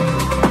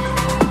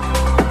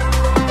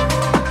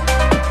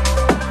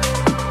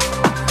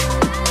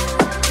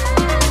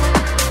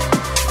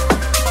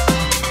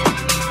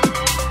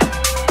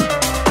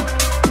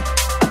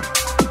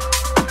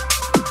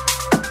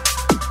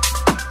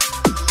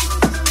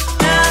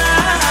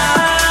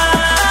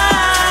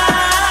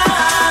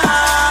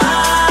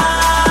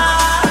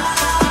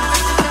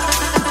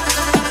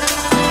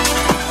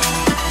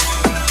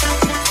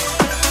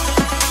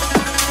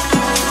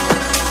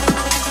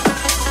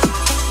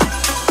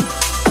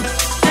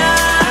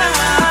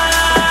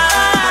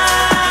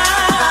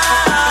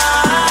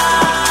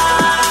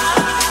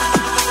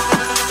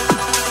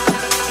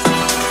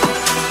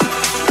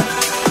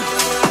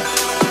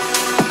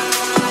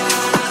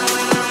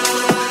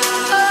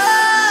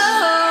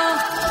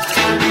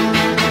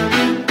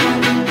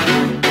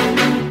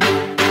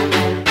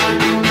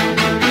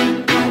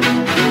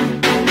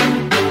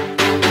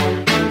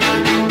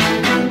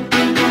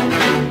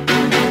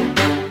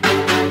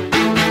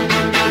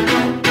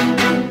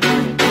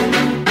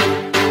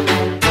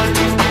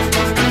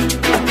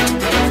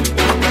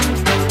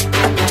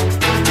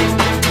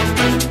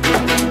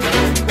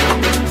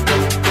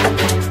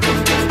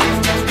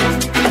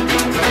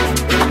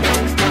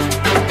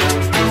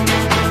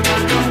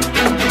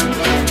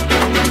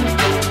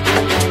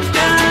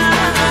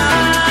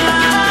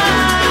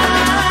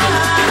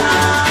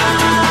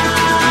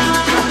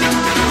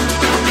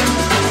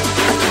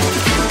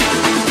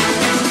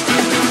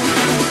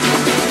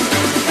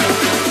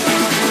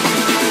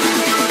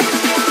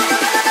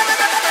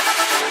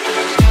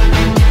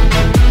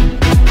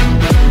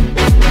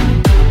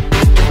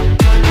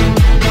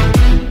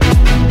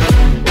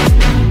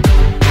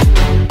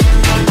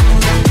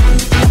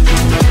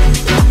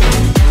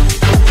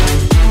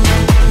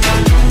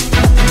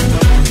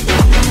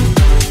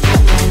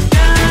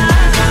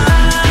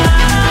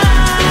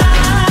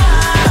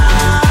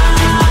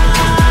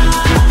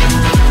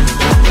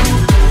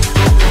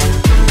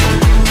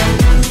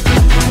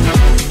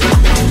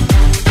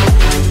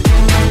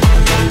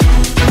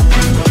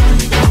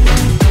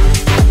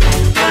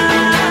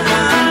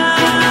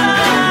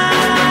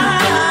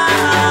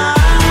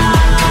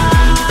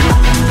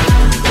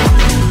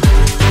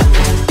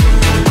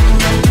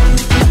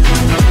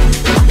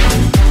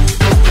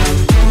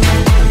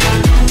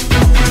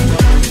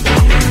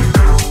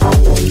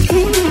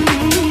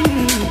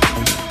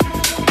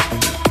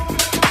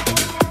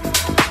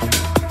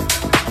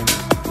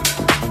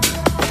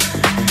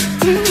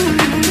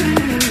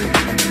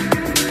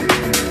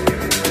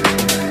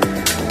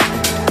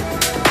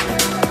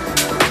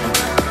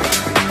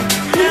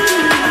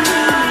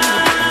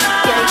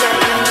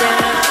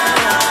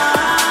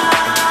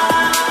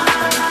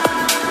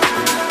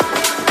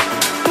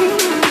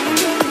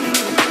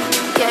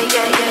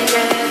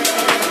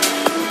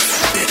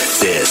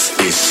 This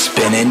is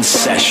Spinnin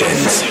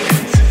Sessions.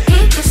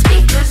 Keep your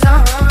speakers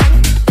on.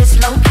 This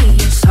low-key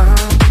song.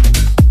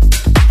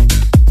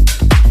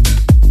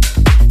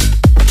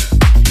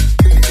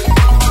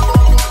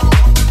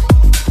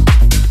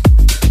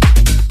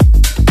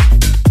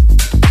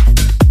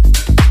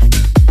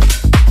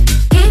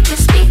 Keep your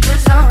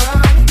speakers on.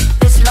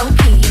 This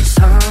low-key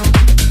song.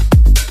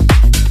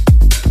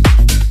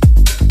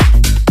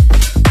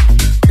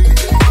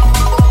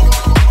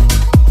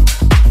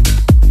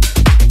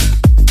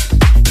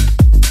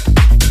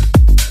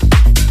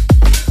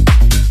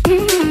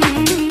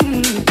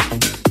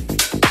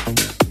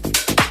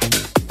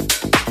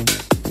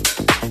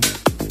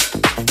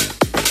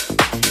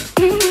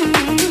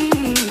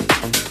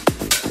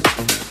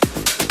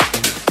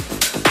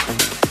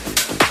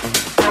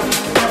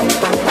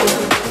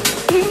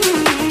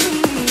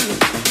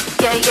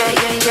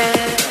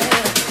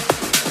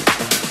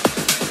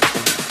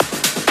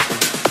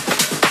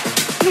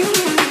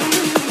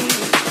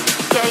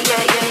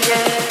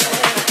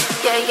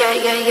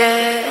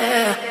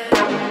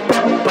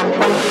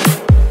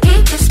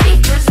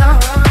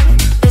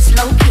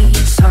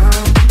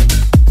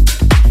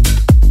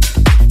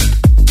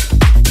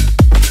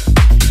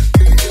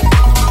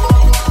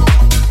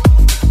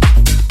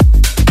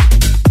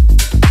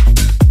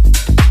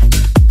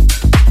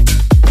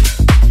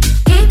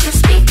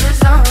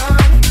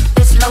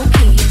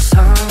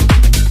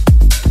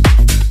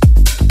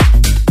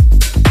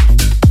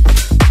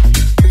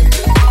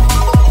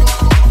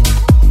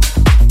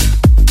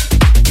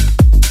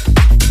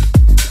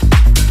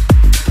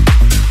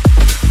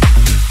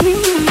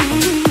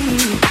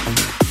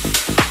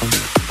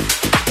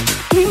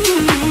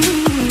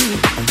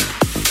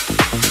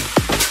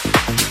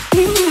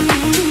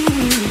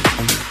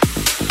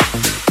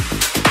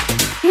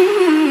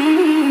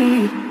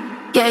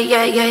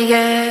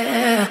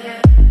 Yeah.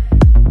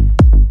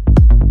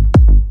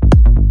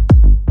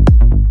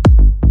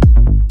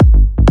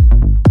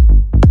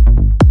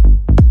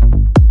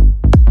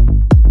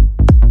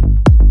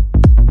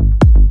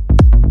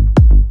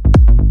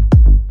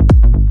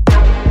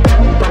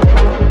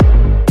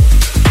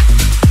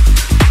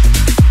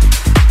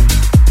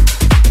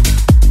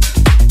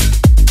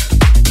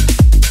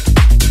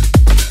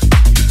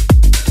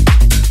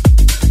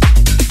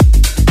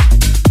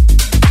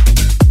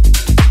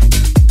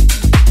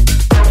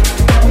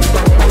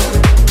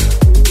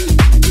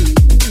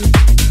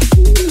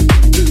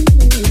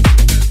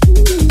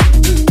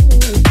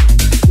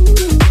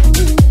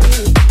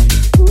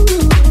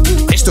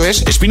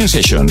 Esto es Spinnin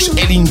Sessions,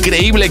 el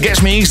increíble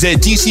guest mix de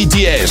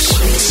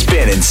TCTS.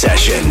 Spinnin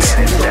Sessions.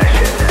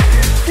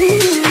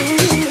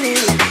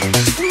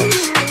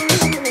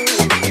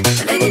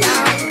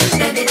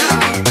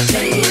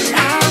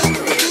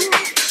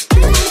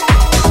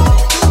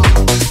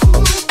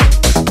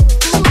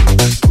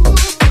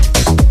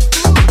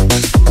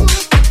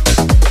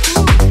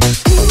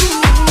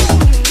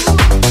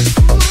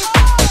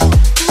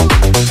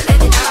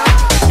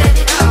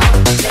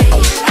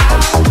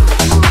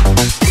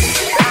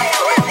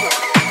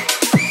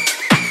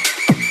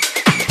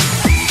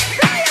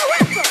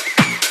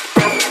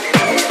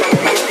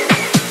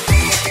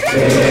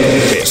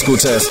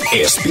 Escuchas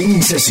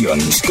Spinnin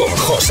Sessions con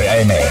José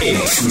A.M.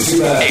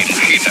 Exclusiva en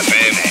Hit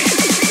FM.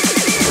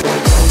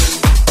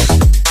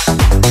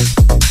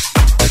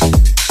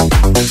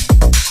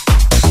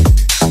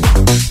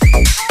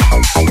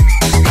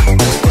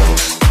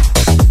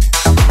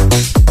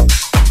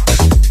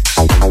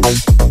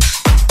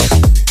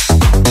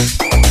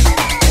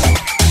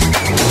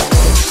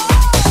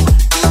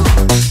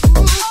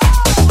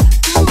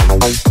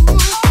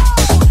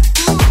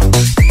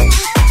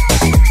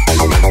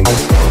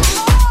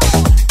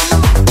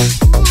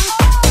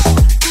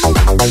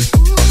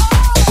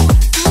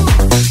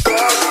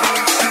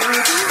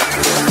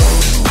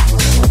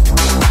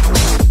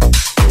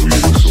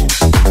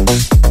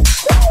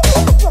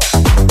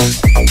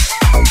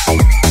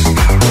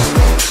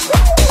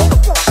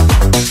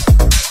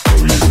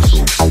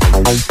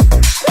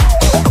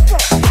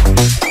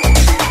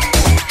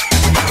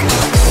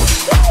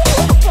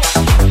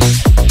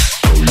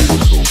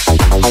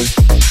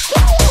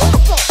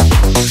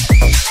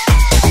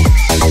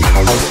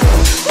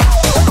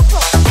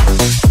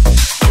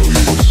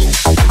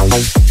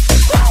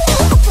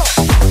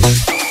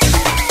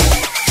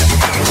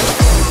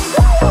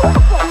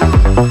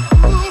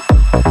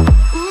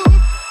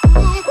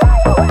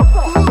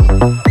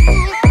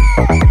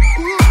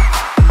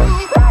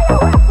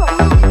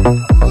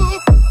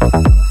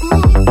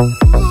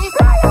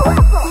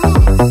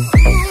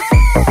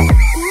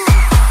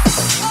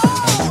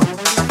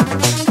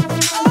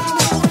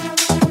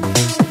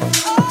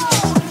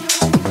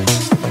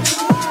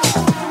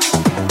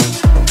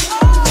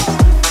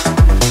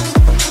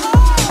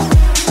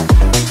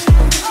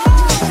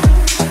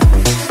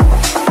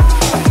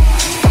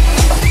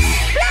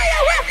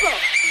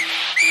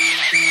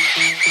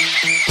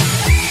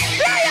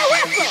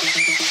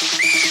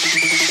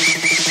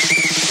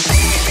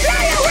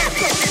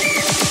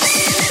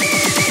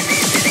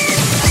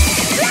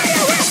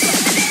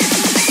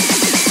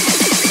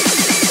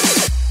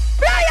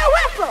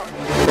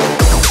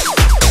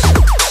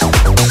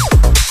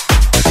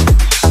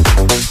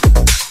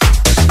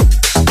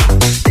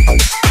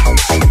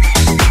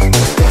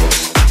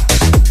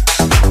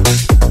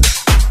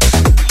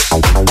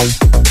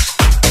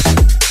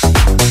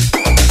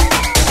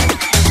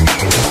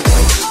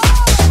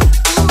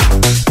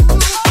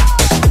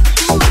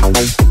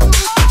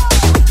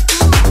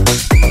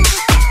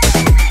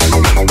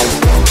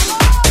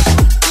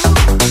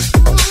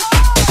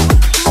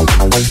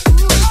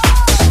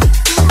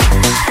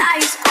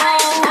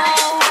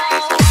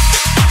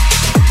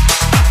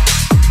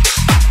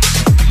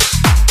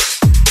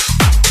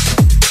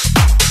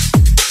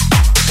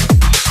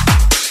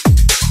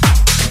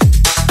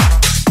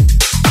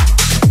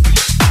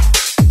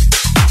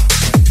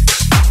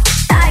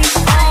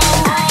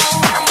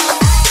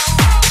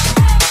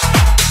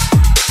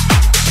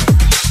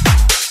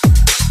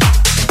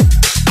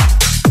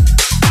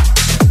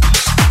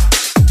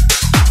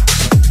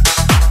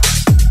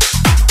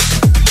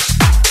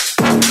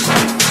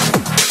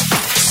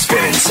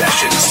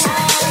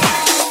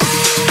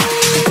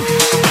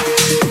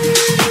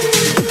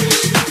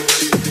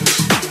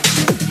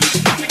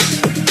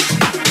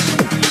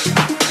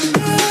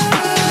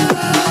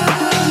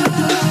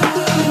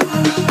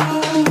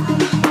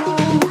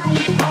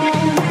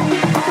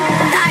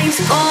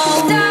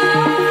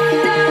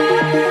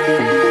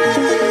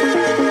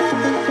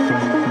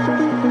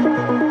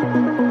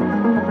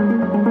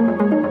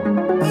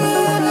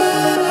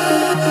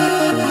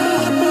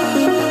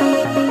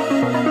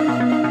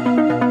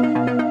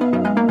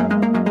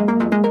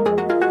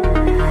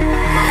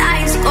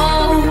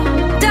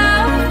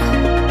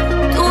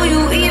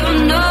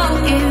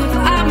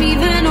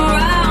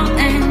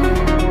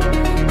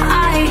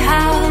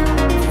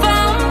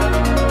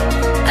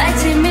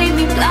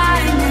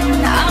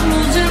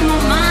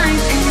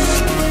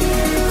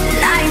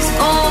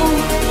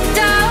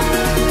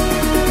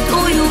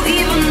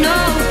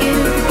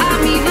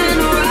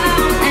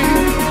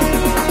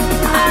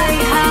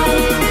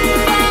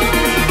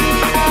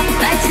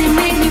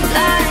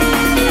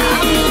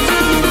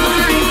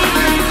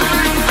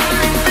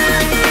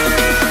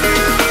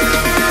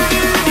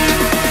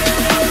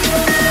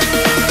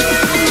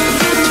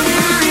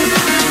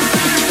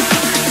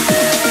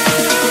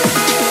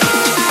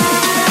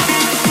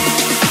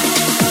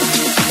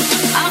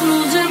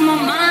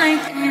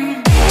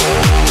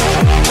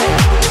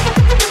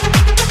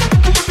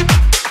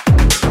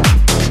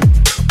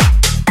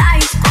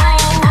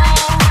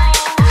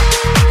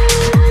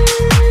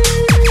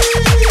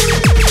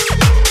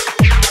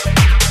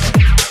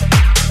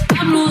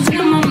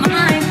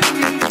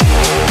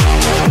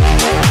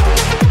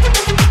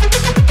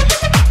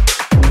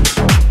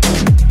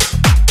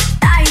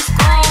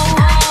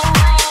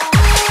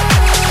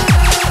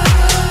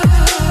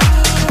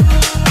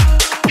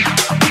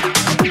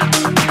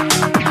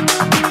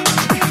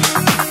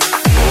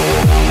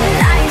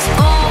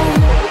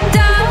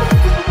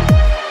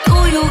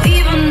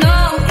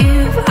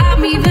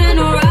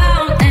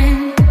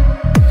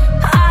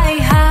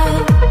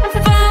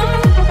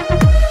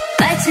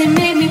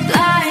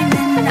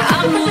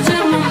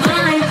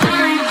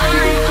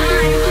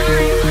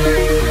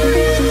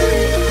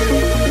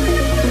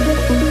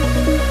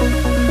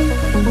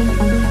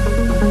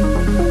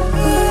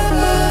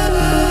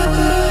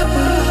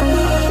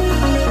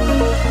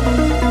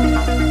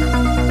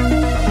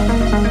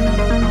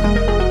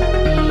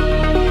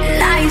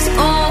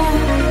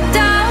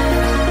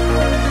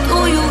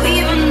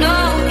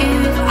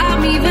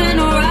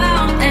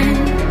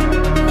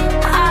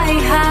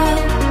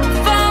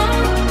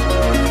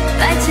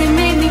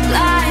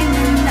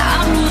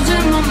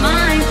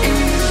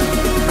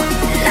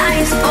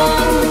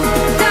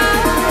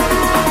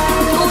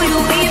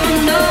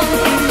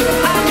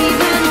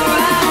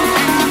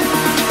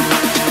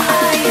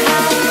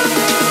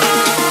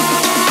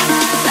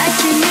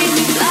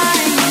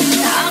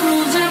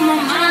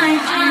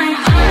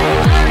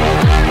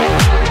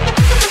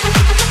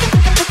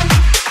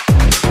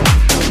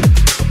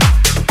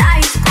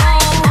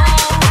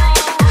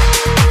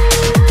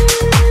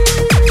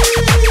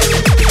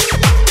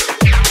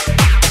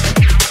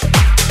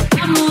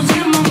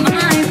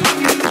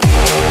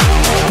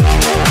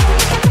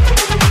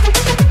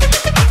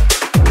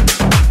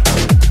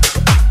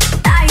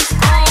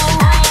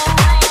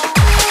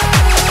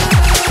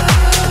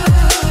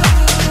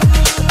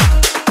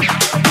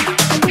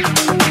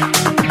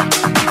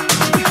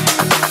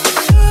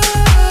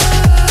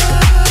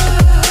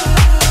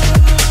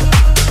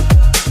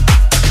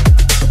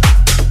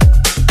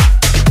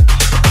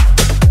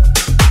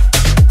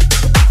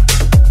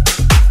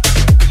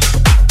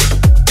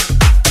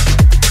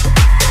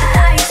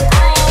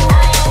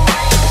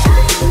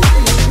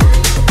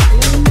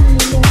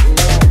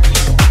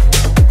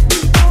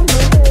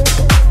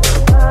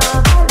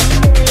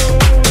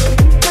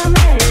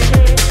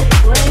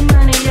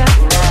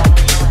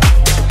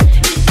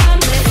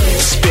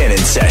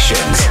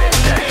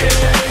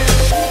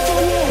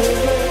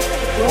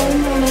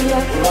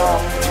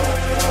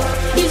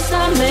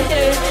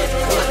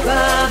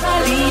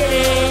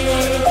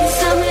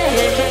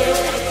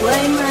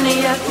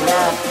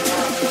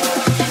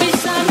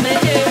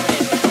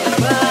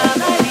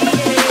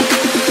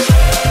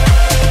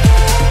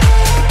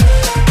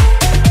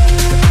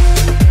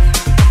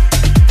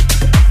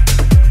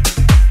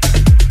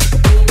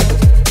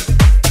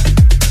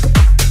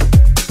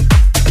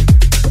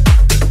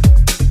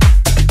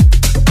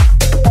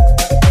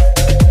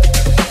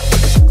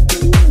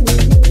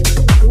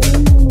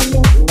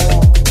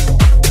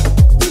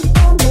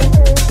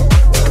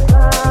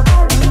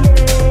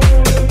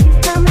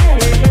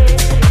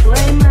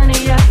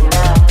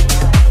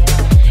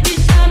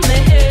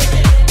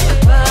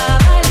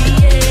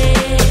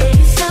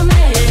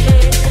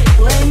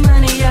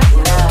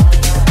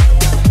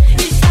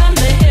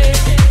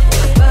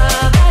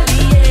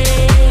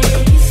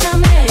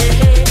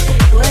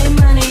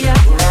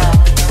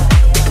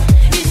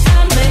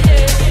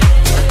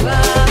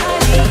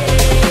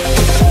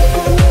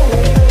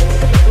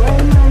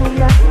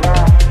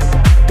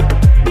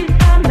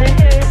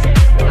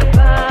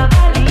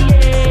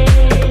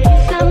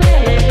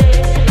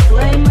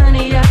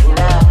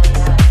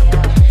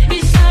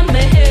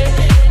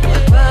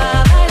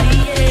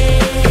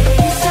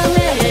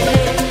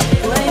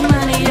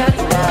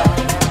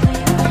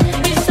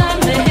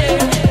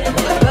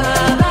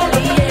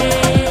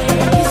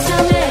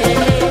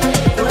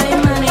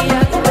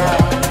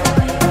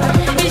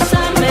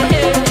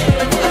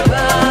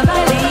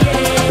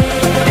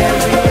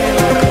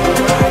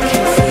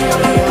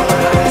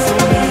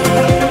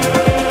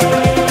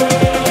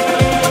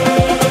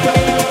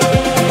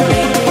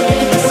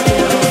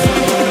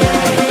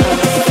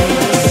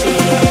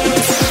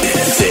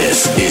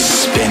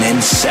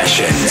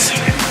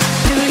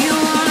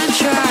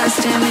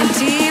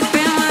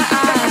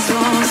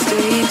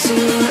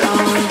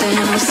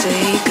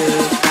 say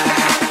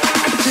goodbye.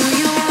 Do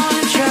you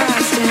wanna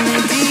try? Stare me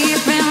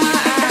deep in my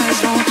eyes.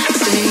 Won't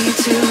stay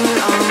too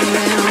long,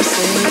 then I'll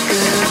say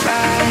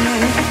goodbye.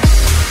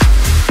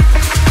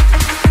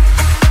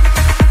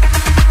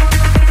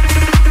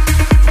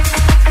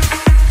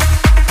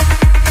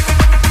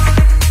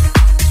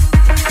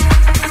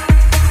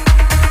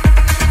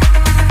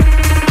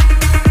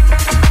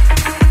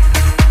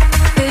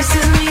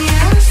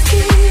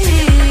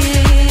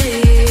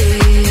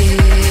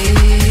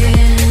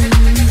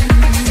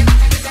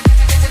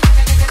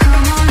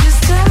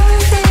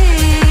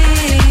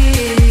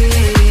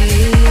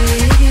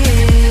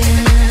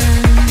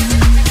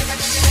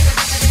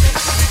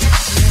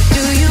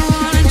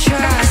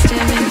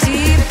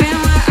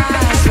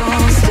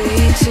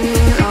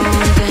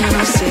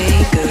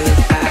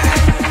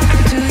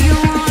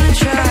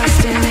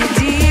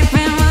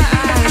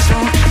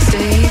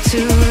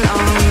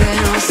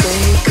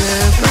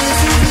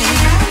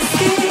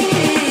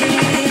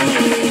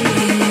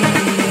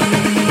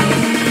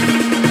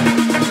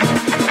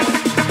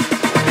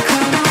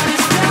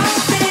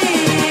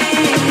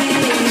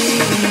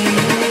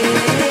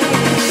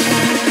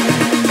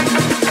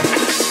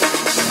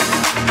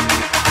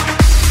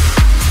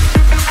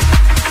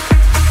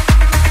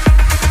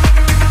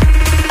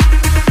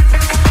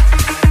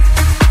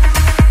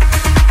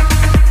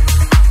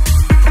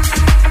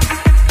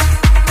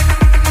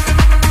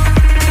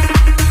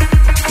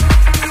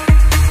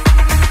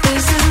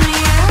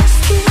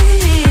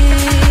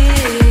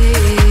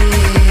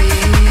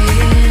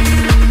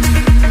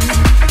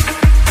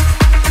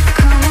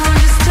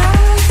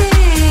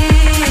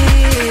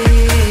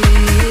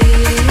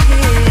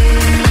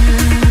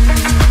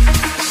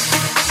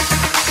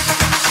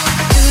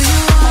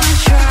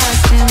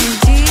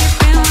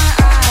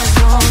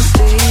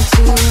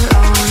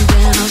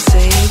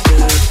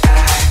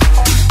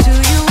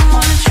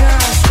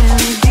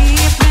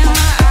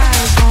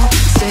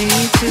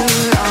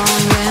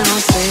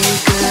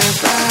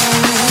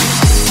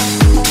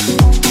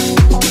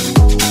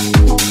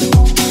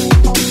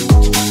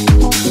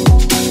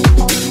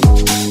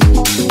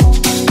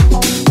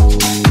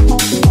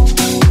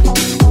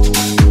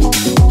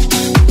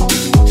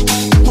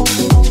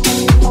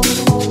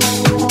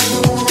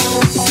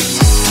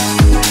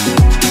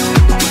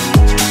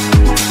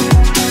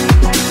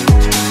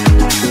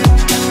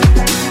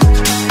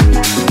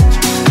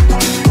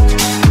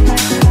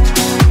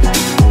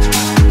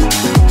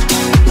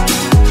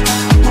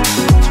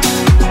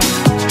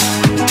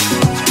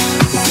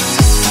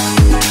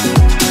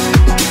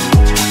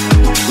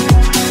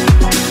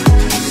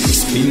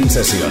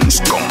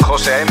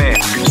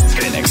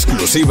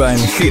 En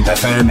Hit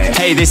FM.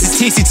 Hey, this is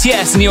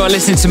TCTS and you are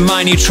listening to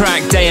my new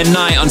track Day and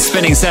Night on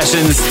Spinning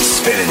Sessions.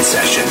 Spinning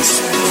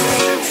Sessions.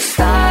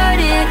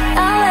 Started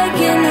out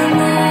like in the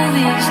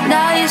movies.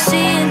 Now you're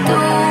seeing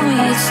through me.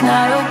 It's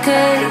not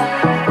okay.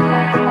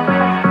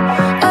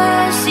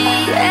 I see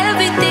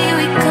everything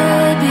we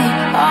could be.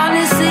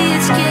 Honestly,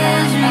 it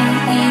scares me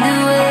either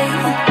way.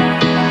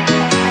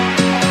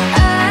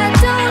 I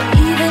don't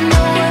even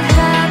know what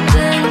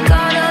happened.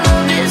 Got all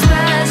of this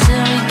past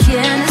and we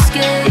can't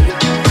escape.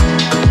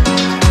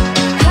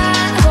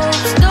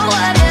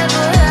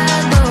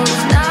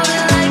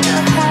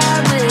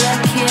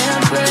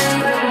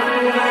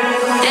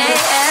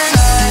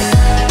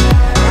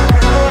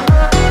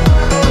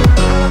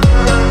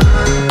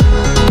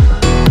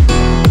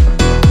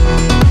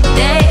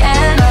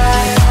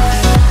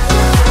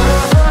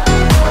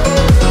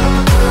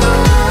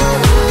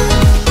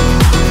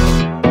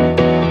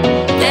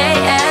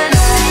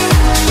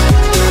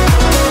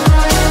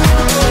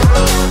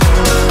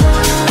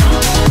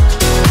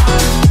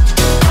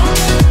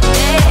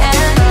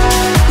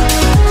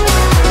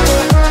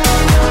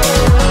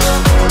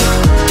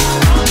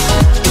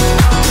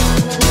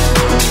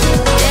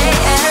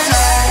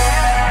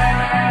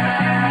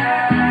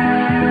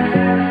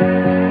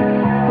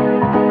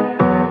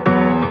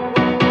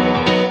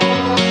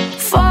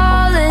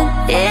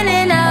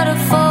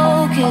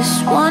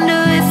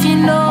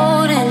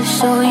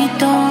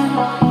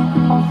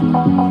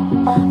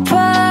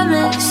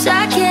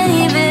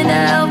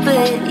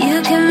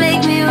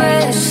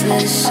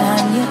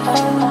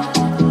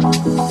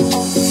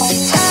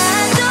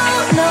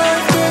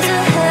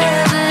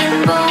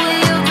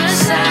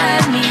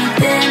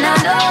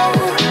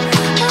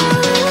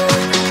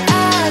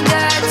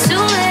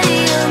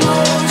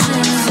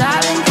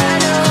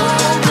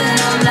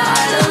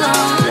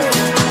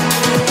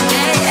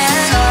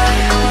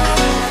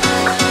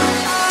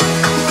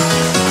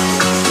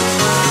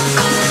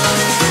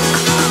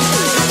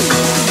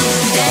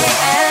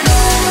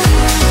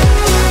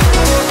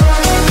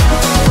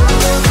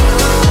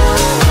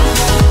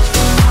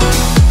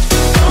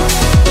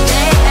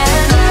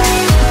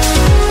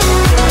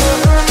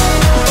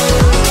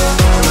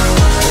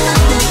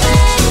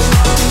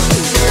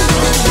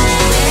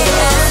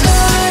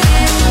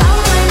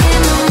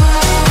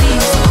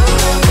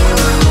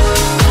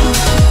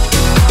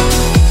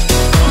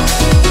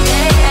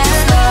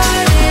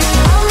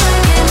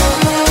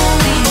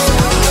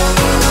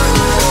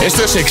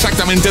 Esto es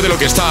exactamente de lo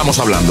que estábamos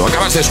hablando.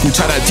 Acabas de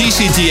escuchar a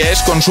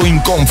GCGS con su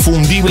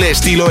inconfundible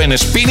estilo en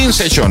Spinnin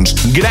Sessions.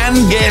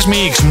 Gran guest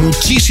mix.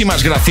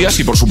 Muchísimas gracias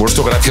y por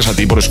supuesto gracias a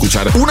ti por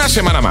escuchar una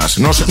semana más.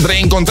 Nos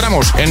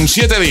reencontramos en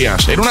 7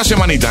 días, en una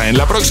semanita, en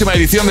la próxima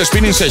edición de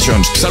Spinnin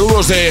Sessions.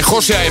 Saludos de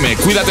José A.M.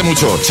 Cuídate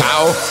mucho.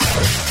 Chao.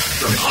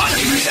 From hot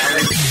new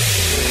talent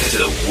to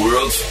the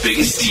world's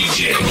biggest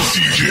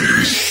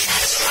DJs.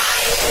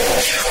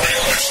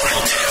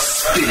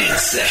 Spinnin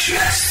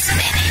Sessions.